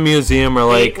one and the museum are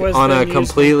like on a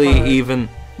completely even.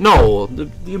 No,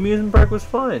 the amusement park was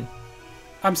fine.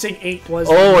 I'm saying 8 was.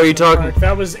 Oh, are you talking? Park.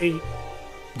 That was 8.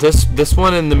 This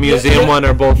one and the museum one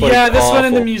are both like this awful. one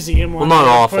and the museum one. Well, not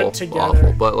awful, put together.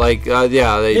 awful, but like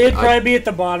yeah, they'd probably be at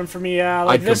the bottom for me. Yeah,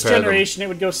 like I'd this compare generation, it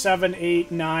would go 7,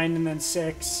 8, 9, and then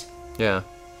 6. Yeah.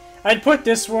 I'd put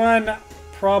this one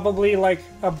probably like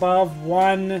above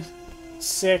 1,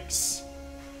 6,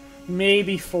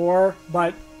 maybe 4,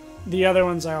 but the other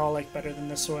ones I all like better than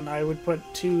this one. I would put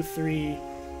 2, 3,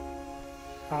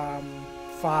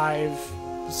 5,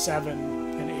 7,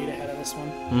 and 8 ahead of this one.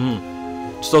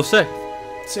 Mm-hmm. So 6.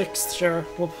 6, sure.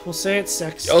 We'll say it's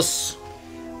 6. Yes.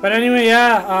 But anyway,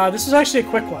 yeah, this was actually a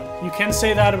quick one. You can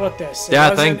say that about this.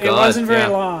 Thank God. It wasn't very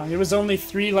long. It was only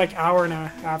 3 like hour and a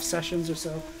half sessions or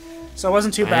so. So it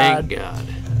wasn't too bad. Thank God.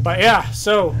 But yeah,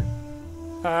 so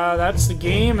that's the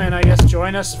game, and I guess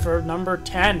join us for number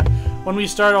 10 when we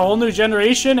start a whole new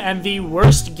generation and the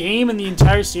worst game in the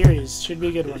entire series. Should be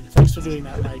a good one. Thanks for doing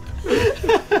that, Mike.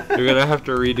 You're gonna have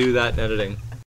to redo that in editing.